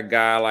you got a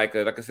guy like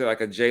a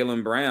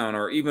Jaylen Brown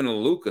or even a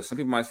Luka. Some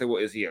people might say,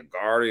 well, is he a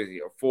guard? Is he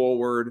a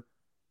forward?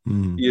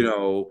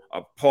 Mm-hmm.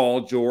 A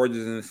Paul George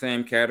is in the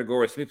same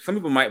category. Some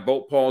people might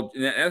vote Paul,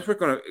 and that's what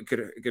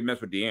could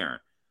mess with De'Aaron.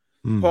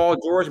 Mm-hmm. Paul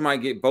George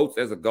might get votes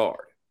as a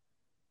guard.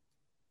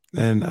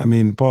 And I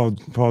mean, Paul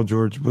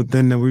George, but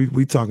then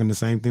we talking the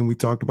same thing we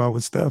talked about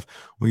with Steph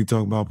when you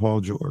talk about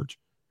Paul George.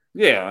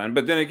 Yeah,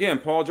 but then again,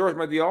 Paul George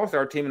made the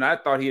All-Star team, and I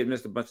thought he had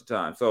missed a bunch of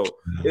time. So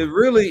it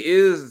really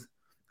is.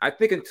 I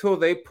think until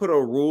they put a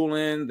rule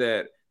in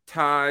that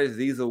ties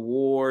these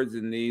awards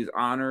and these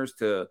honors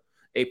to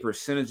a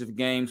percentage of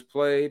games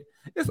played,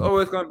 it's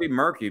always going to be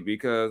murky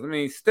because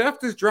Steph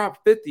just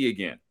dropped 50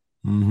 again.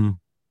 Mm-hmm.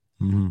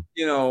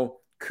 Mm-hmm.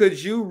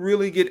 Could you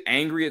really get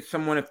angry at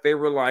someone if they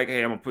were like,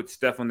 "Hey, I'm gonna put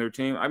Steph on their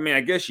team"?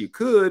 I guess you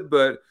could,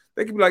 but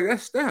they could be like,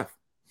 "That's Steph."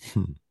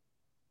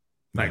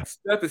 Like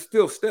Steph is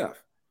still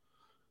Steph.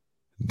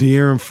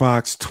 De'Aaron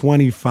Fox,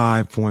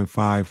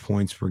 25.5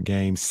 points per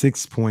game,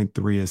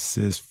 6.3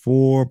 assists,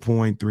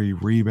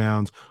 4.3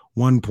 rebounds,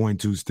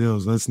 1.2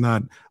 steals. Let's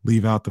not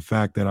leave out the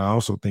fact that I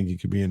also think he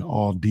could be an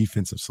all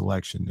defensive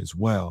selection as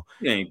well.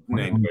 Ain't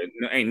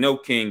no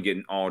king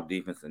getting all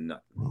defense and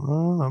nothing.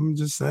 Well, I'm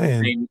just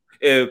saying.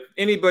 If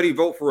anybody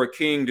vote for a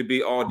king to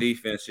be all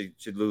defense,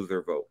 should lose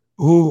their vote.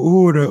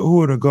 Who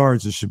are the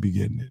guards that should be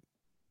getting it?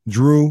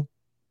 Drew.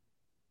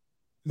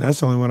 That's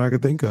the only one I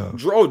could think of.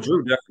 Drew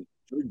definitely.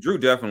 Drew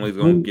definitely is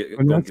going to get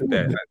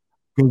that.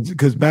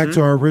 Because back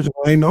to our original,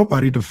 ain't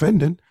nobody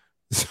defending.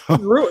 So,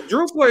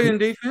 Drew played in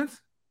defense.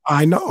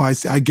 I know. I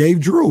gave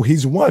Drew.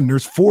 He's one.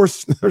 There's four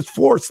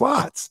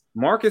slots.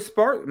 Marcus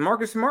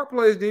Smart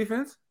plays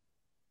defense.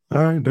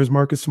 All right. There's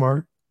Marcus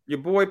Smart. Your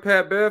boy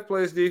Pat Bev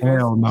plays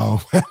defense. Hell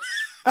no.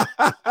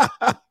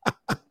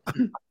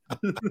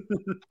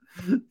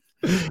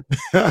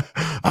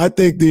 I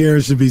think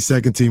De'Aaron should be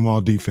second team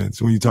all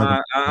defense when you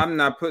talk. I'm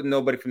not putting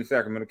nobody from the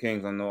Sacramento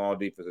Kings on the all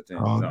defensive team.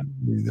 All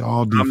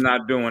defense. I'm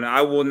not doing it.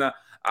 I will not.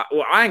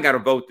 I ain't got to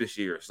vote this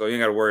year, so you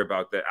ain't got to worry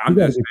about that. I'm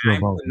just putting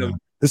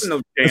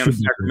no damn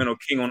Sacramento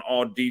King on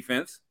all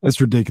defense.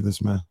 That's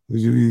ridiculous, man.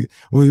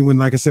 When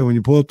like I said, when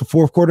you pull up the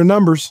fourth quarter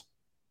numbers,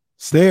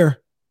 it's there.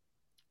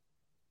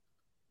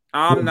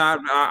 I'm not.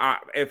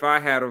 If I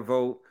had a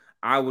vote,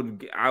 I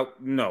would.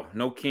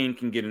 No king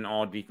can get an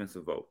all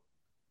defensive vote.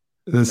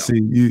 Let's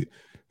see.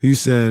 You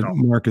said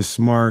Marcus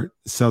Smart.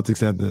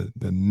 Celtics had the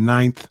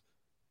 9th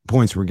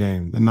points per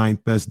game, the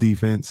 9th best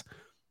defense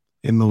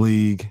in the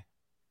league.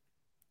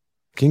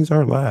 Kings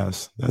aren't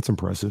last. That's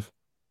impressive.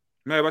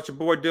 Man, about your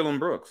boy Dylan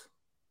Brooks?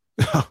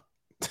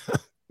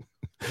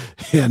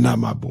 Yeah, not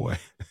my boy.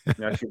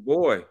 That's your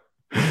boy.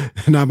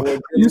 Not my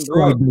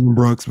Dylan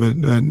Brooks, but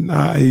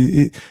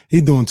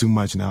he's doing too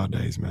much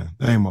nowadays, man.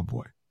 That ain't my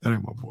boy.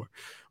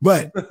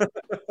 But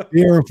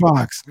De'Aaron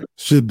Fox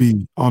should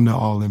be on the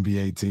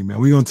All-NBA team, man.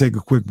 We're going to take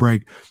a quick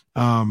break.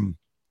 When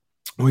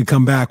we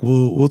come back,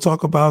 we'll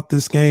talk about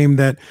this game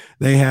that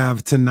they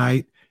have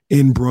tonight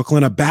in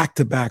Brooklyn, a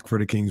back-to-back for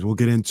the Kings. We'll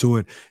get into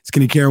it. It's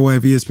Kenny Caraway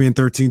of ESPN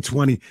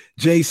 1320,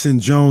 Jason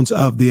Jones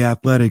of The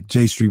Athletic,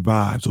 J Street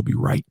Vibes. We'll be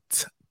right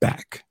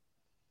back.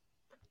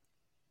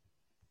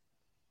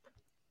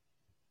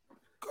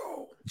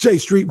 J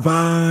Street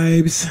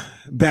Vibes,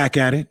 back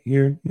at it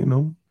here,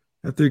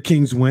 after the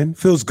Kings win.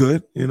 Feels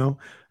good, I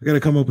got to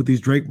come up with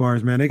these Drake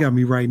bars, man. They got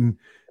me writing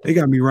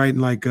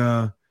like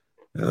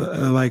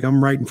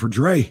I'm writing for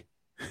Dre.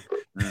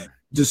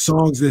 just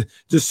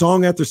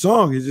song after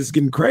song. It's just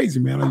getting crazy,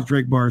 man. All these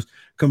Drake bars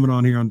coming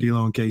on here on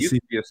D-Lo and KC. It used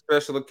to be a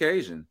special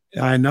occasion.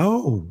 I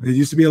know. It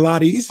used to be a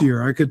lot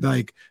easier. I could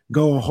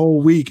go a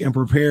whole week and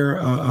prepare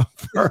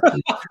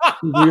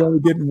we only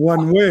getting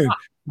one win.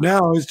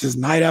 Now it's just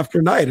night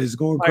after night. It's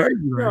going crazy.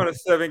 We're on a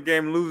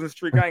 7-game losing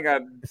streak. I ain't got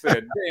to say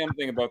a damn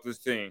thing about this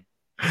team.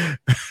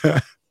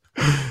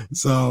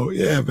 So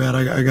yeah, man,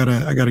 I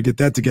gotta get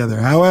that together.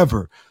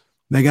 However,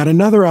 they got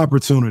another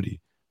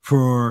opportunity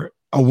for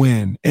a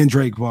win in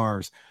Drake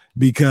bars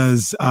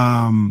because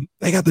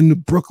they got the new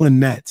Brooklyn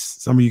Nets.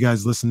 Some of you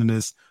guys listening to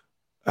this,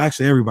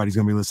 actually everybody's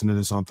gonna be listening to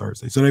this on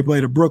Thursday. So they play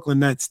the Brooklyn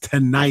Nets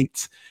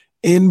tonight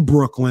in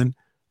Brooklyn.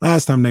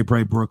 Last time they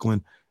played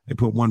Brooklyn, they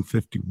put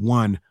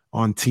 151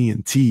 on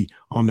TNT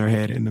on their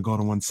head in the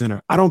Golden One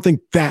Center. I don't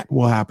think that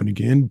will happen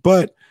again,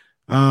 but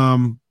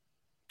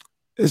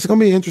it's going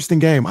to be an interesting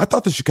game. I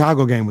thought the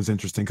Chicago game was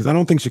interesting because I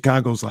don't think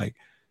Chicago's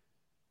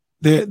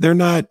they're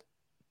not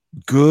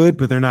good,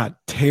 but they're not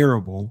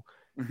terrible,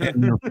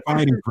 and they're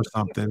fighting for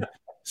something.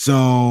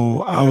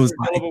 So I was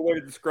like, a way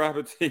to describe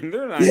a team.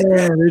 They're not.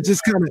 Yeah, they're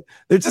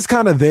just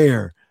kind of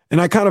there,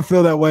 and I kind of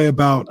feel that way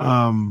about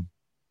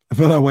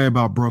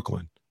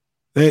Brooklyn.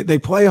 They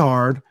play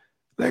hard.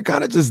 They're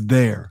kind of just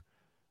there.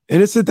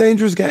 And it's a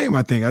dangerous game,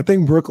 I think. I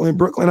think Brooklyn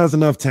has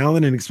enough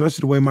talent, and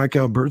especially the way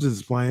Mikal Bridges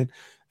is playing,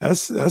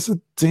 that's a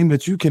team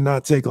that you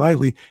cannot take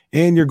lightly.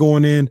 And you're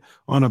going in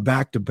on a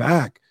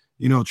back-to-back,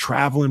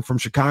 traveling from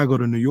Chicago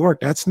to New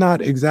York. That's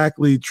not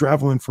exactly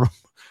traveling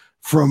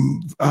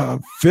from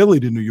Philly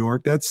to New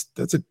York. That's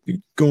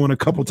going a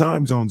couple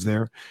time zones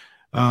there.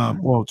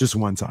 Well, just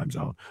one time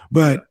zone.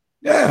 But,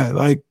 yeah,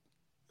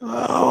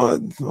 all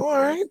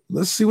right,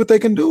 let's see what they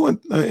can do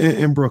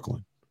in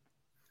Brooklyn.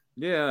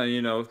 Yeah,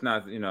 it's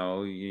not,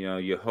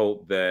 you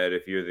hope that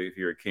if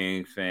you're a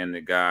Kings fan,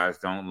 that guys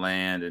don't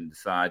land and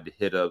decide to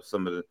hit up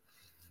some of the,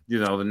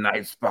 the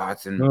night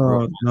spots.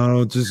 No,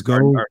 just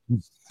go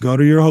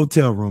to your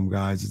hotel room,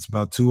 guys. It's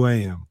about 2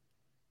 a.m.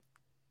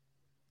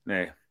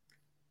 Hey,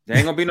 There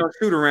ain't gonna be no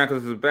shoot around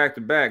because it's back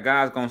to back.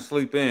 Guys gonna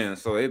sleep in.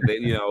 So if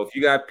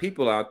you got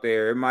people out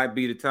there, it might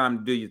be the time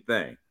to do your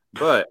thing.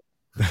 But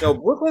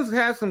Brooklyn's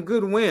had some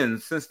good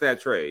wins since that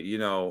trade.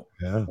 Yeah.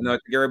 I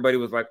think everybody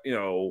was like,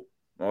 they're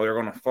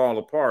gonna fall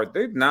apart.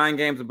 They're 9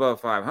 games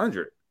above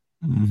 500.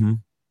 Mm-hmm.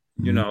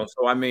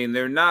 So I mean,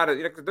 they're not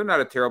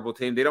a terrible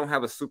team. They don't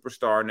have a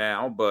superstar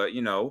now, but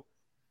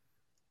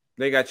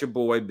they got your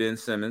boy Ben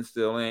Simmons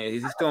still.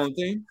 Is he still on the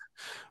team?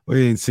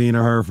 We ain't seen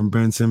or heard from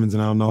Ben Simmons in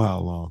I don't know how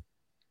long.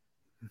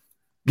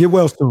 Get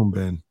well soon,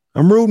 Ben.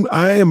 I'm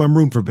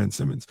rooting for Ben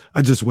Simmons.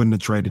 I just wouldn't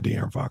have traded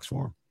De'Aaron Fox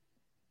for him.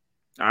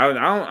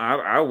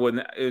 I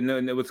wouldn't.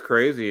 And it was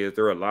crazy. Is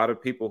there were a lot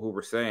of people who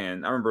were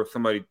saying? I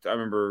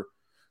remember a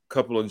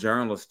couple of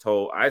journalists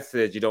I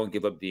said you don't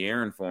give up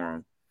De'Aaron for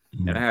him,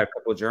 and I had a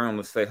couple of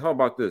journalists say, "How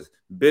about this?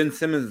 Ben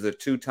Simmons is a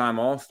 2-time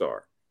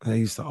All-Star." They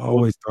used to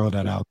always throw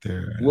that out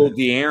there. Will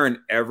De'Aaron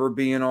ever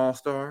be an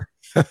All-Star?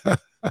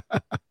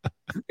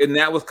 And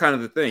that was kind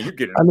of the thing.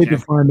 I need to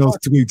find those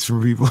tweets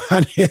for people.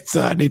 I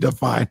need to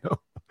find them.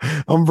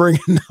 I'm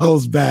bringing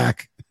those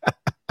back.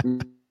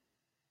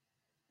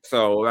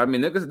 So I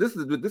mean,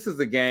 this is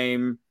a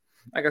game.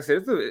 Like I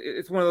said,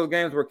 it's one of those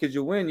games where could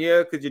you win?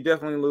 Yeah. Could you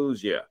definitely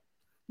lose? Yeah.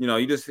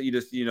 You just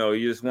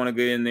want to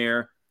get in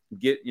there,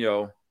 get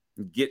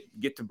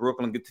to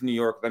Brooklyn, get to New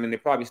York. I mean,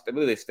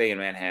 they stay in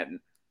Manhattan.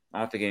 I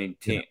don't think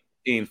any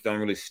teams don't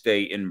really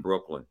stay in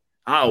Brooklyn.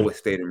 I always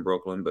stayed in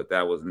Brooklyn, but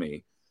that was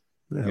me.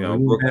 Yeah,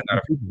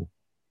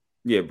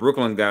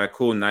 Brooklyn got a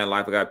cool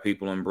nightlife. I got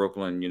people in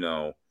Brooklyn.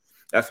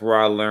 That's where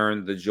I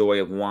learned the joy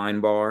of wine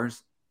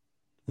bars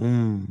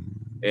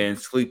and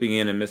sleeping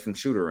in and missing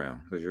shoot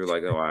around, because you're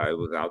like, I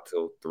was out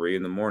till 3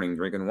 a.m.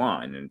 drinking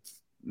wine, and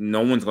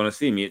no one's going to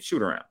see me at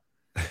shoot around.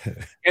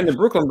 And the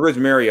Brooklyn Bridge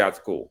Marriott's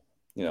cool,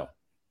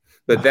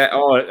 But that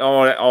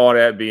all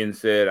that being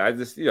said, I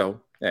just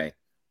hey,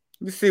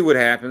 you see what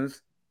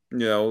happens.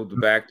 The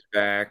back to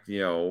back,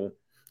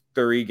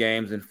 3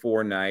 games in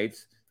 4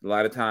 nights. A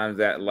lot of times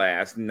that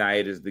last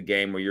night is the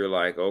game where you're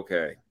like,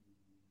 okay,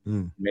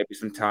 maybe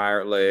some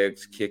tired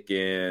legs kick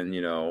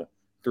in,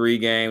 3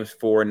 games,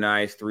 4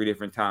 nights, 3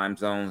 different time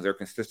zones. They're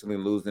consistently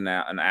losing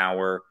an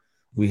hour.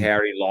 We had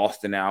already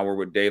lost an hour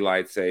with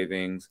daylight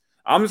savings.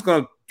 I'm just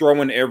going to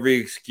throw in every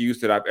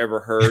excuse that I've ever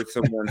heard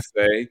someone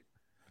say,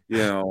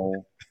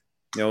 the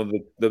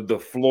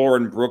floor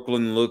in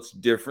Brooklyn looks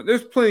different.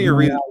 There's plenty of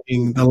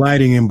reasons. The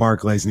lighting in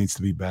Barclays needs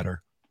to be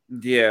better.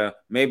 Yeah,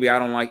 maybe I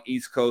don't like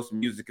East Coast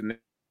music and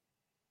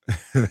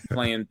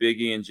playing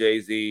Biggie and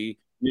Jay-Z.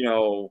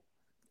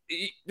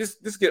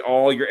 Just get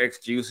all your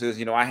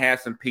excuses. I had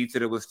some pizza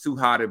that was too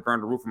hot; it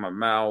burned the roof of my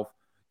mouth.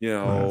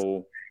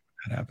 That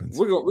happens.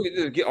 We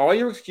just get all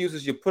your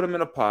excuses. You put them in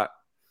a pot,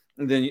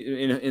 and then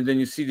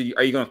you see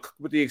are you going to cook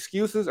with the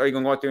excuses? Or are you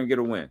going to go out there and get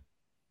a win?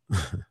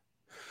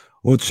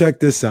 Well,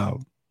 check this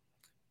out.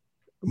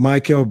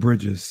 Mikal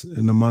Bridges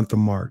in the month of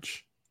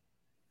March,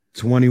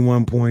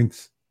 21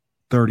 points,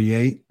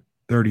 38,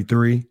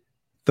 33,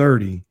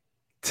 30,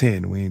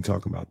 10. We ain't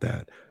talking about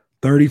that.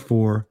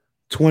 34,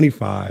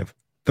 25,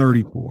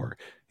 34.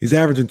 He's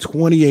averaging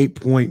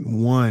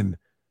 28.1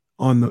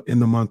 in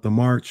the month of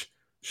March,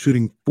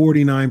 shooting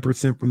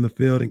 49% from the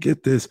field. And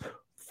get this,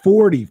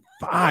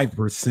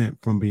 45%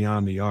 from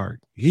beyond the arc.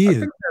 I think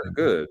that's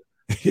good.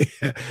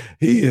 Yeah,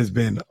 he has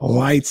been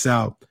lights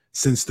out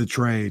since the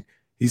trade.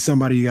 He's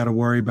somebody you got to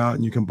worry about,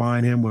 and you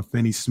combine him with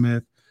Finney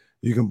Smith.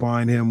 You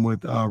combine him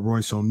with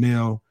Royce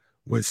O'Neal,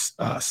 with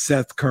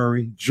Seth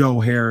Curry,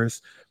 Joe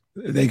Harris.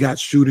 They got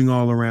shooting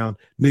all around.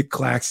 Nick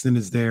Claxton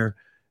is there.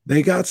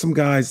 They got some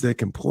guys that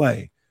can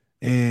play,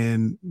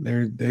 and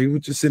they were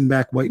just sitting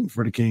back waiting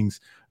for the Kings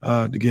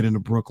to get into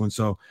Brooklyn.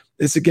 So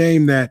it's a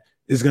game that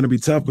is going to be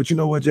tough. But you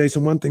know what,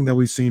 Jason? One thing that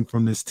we've seen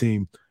from this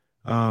team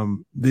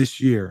this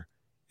year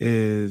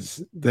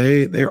is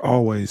they're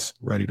always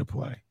ready to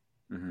play.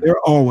 Mm-hmm. They're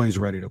always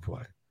ready to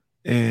play.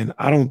 And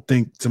I don't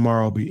think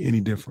tomorrow will be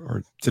any different,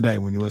 or today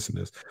when you listen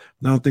to this.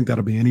 I don't think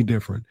that'll be any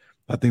different.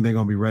 I think they're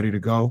going to be ready to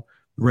go,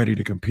 ready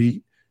to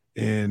compete,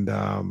 and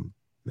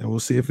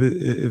we'll see if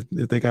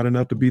they got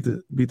enough to beat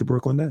the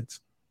Brooklyn Nets.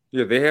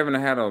 Yeah, they haven't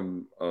had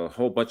a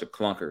whole bunch of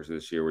clunkers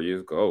this year where you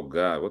just go, oh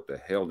God, what the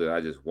hell did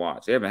I just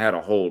watch? They haven't had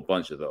a whole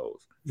bunch of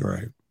those.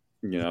 Right.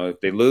 If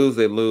they lose,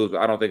 they lose.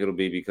 I don't think it'll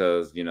be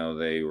because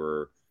they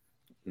were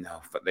in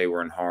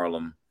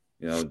Harlem,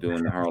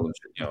 doing the Harlem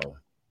shit,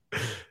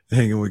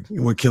 hanging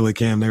with Killer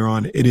Cam. They're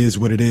on It Is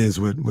What It Is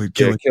with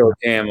Killer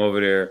Cam over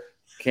there.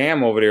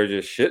 Cam over there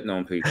just shitting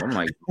on people. I'm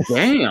like,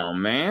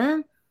 damn,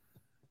 man.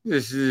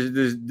 This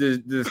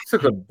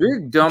took a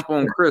big dump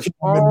on Chris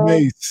Paul.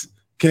 He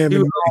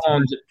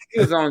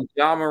was on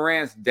Ja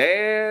Morant's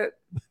dad.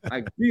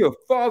 Like, be a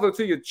father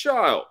to your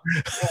child.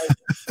 Like,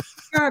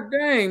 God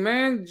dang,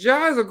 man.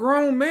 Ja's a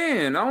grown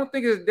man. I don't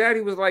think his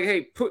daddy was like,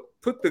 hey,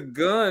 put the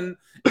gun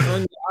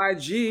on your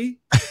IG.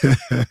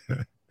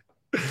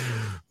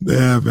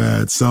 Yeah,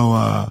 man.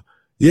 So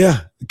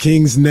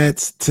Kings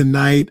Nets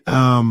tonight,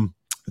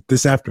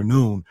 this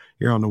afternoon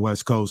here on the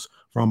West Coast.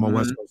 For all my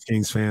West Coast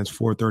Kings fans,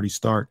 4:30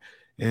 start.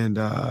 And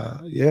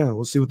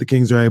we'll see what the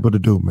Kings are able to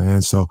do,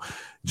 man. So,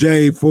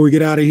 Jay, before we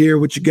get out of here,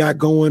 what you got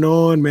going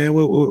on, man?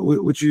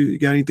 What you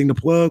got? Anything to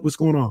plug? What's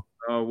going on?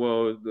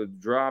 Well, the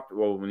drop.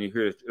 Well, when you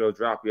hear it, it'll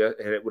drop.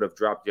 It would have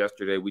dropped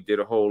yesterday. We did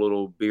a whole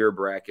little beer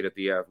bracket at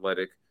the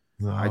Athletic.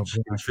 I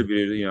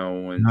contributed,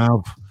 and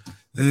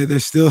we're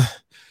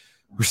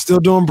still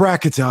doing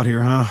brackets out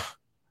here, huh?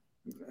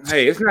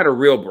 Hey, it's not a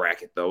real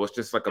bracket though. It's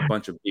just like a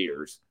bunch of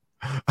beers.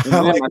 I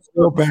like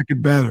real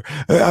bracket better.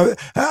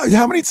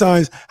 How many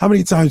times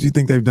do you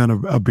think they've done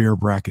a beer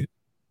bracket?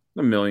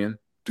 1 million.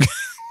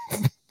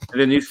 And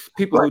then these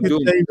people who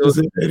do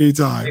it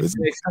anytime.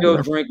 They still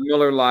drink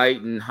Miller Lite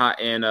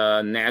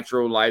and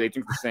Natural Light. They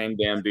drink the same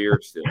damn beer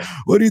still.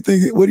 What do you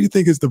think? What do you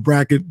think is the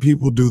bracket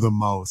people do the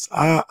most?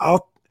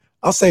 I'll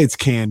say it's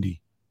candy.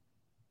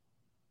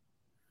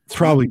 It's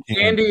probably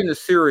candy in the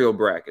cereal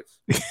brackets.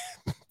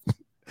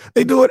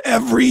 They do it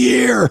every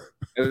year.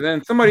 And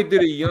then somebody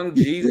did a Young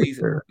Jeezy.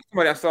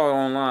 Somebody I saw it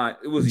online.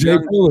 It was Jay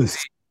Billis.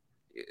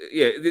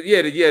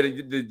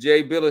 The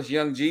Jay Billis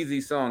Young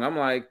Jeezy song. I'm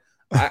like,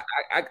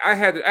 I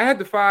had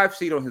the 5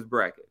 seed on his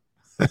bracket.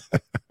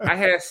 I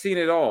had seen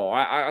it all.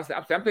 I'm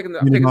taking the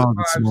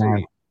 5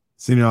 seed.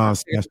 Seen it all.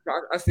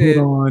 I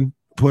said,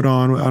 put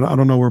on. I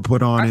don't know where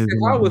put on is.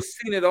 I was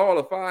seen it all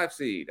a 5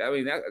 seed. I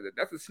mean,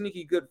 that's a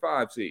sneaky good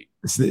 5 seed.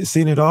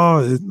 Seen it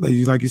all.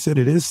 Like you said,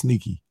 it is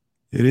sneaky.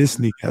 It is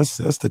sneaky.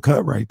 That's the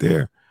cut right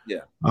there.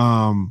 Yeah.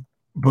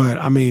 But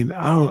I mean,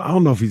 I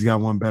don't know if he's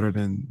got one better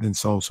than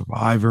Soul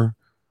Survivor.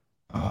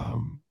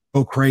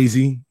 Go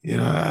Crazy.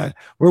 Where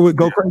would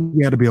Go Crazy?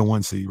 He had to be a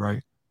 1 seed,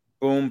 right?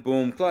 Boom,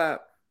 boom,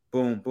 clap.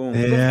 Boom, boom.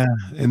 Yeah.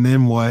 Clap. And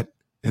then what?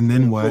 Boom,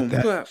 boom,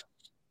 clap.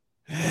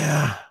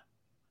 Yeah.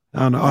 I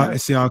don't know. I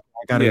see. I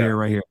got it here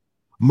right here.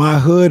 My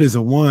Hood is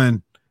a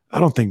 1. I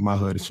don't think My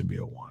Hood should be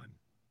a 1.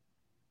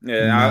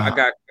 Yeah, nah. I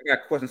got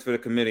questions for the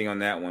committee on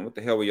that one. What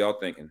the hell were y'all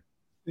thinking?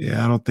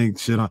 Yeah, I don't think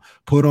shit on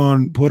put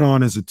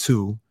on as a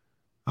 2.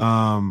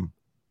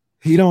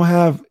 He don't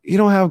have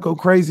Go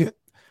Crazy.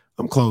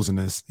 I'm closing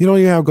this. You don't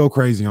even have Go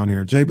Crazy on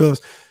here. Jay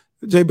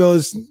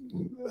Billis.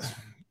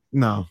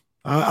 No.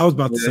 I was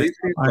about to say he's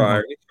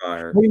fired. He's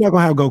fired. You're not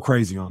gonna have Go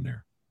Crazy on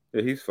there.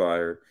 Yeah, he's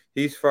fired.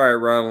 He's fired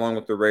right along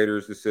with the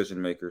Raiders decision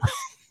makers.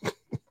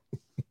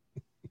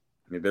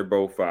 They're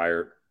both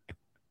fired.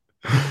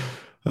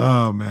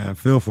 Oh man,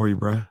 feel for you,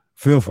 bro.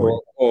 Feel for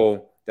you.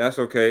 Oh, that's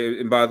okay.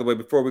 And by the way,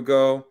 before we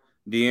go,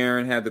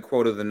 De'Aaron had the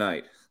quote of the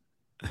night.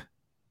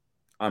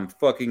 I'm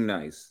fucking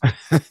nice.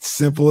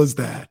 Simple as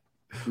that.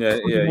 Yeah.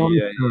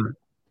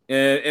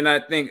 And I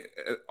think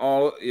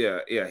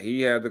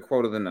he had the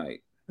quote of the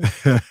night.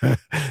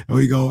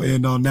 We go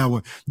end on that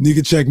one. You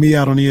can check me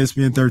out on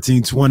ESPN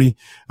 1320,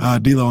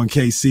 D-Lo and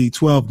KC,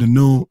 12 to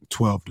noon,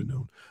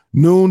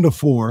 noon to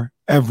 4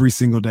 every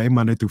single day,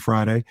 Monday through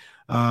Friday,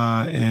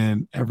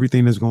 and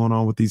everything that's going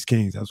on with these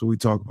Kings. That's what we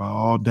talk about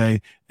all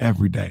day,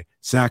 every day.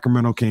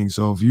 Sacramento Kings.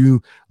 So if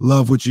you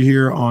love what you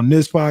hear on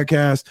this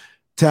podcast,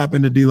 tap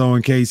into D-Lo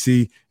and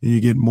KC, and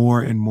you get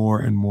more and more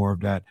and more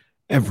of that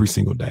every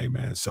single day,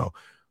 man. So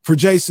for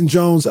Jason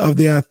Jones of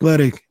The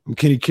Athletic, I'm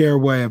Kenny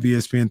Caraway of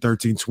ESPN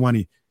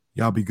 1320.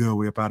 Y'all be good.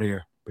 We up out of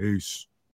here. Peace.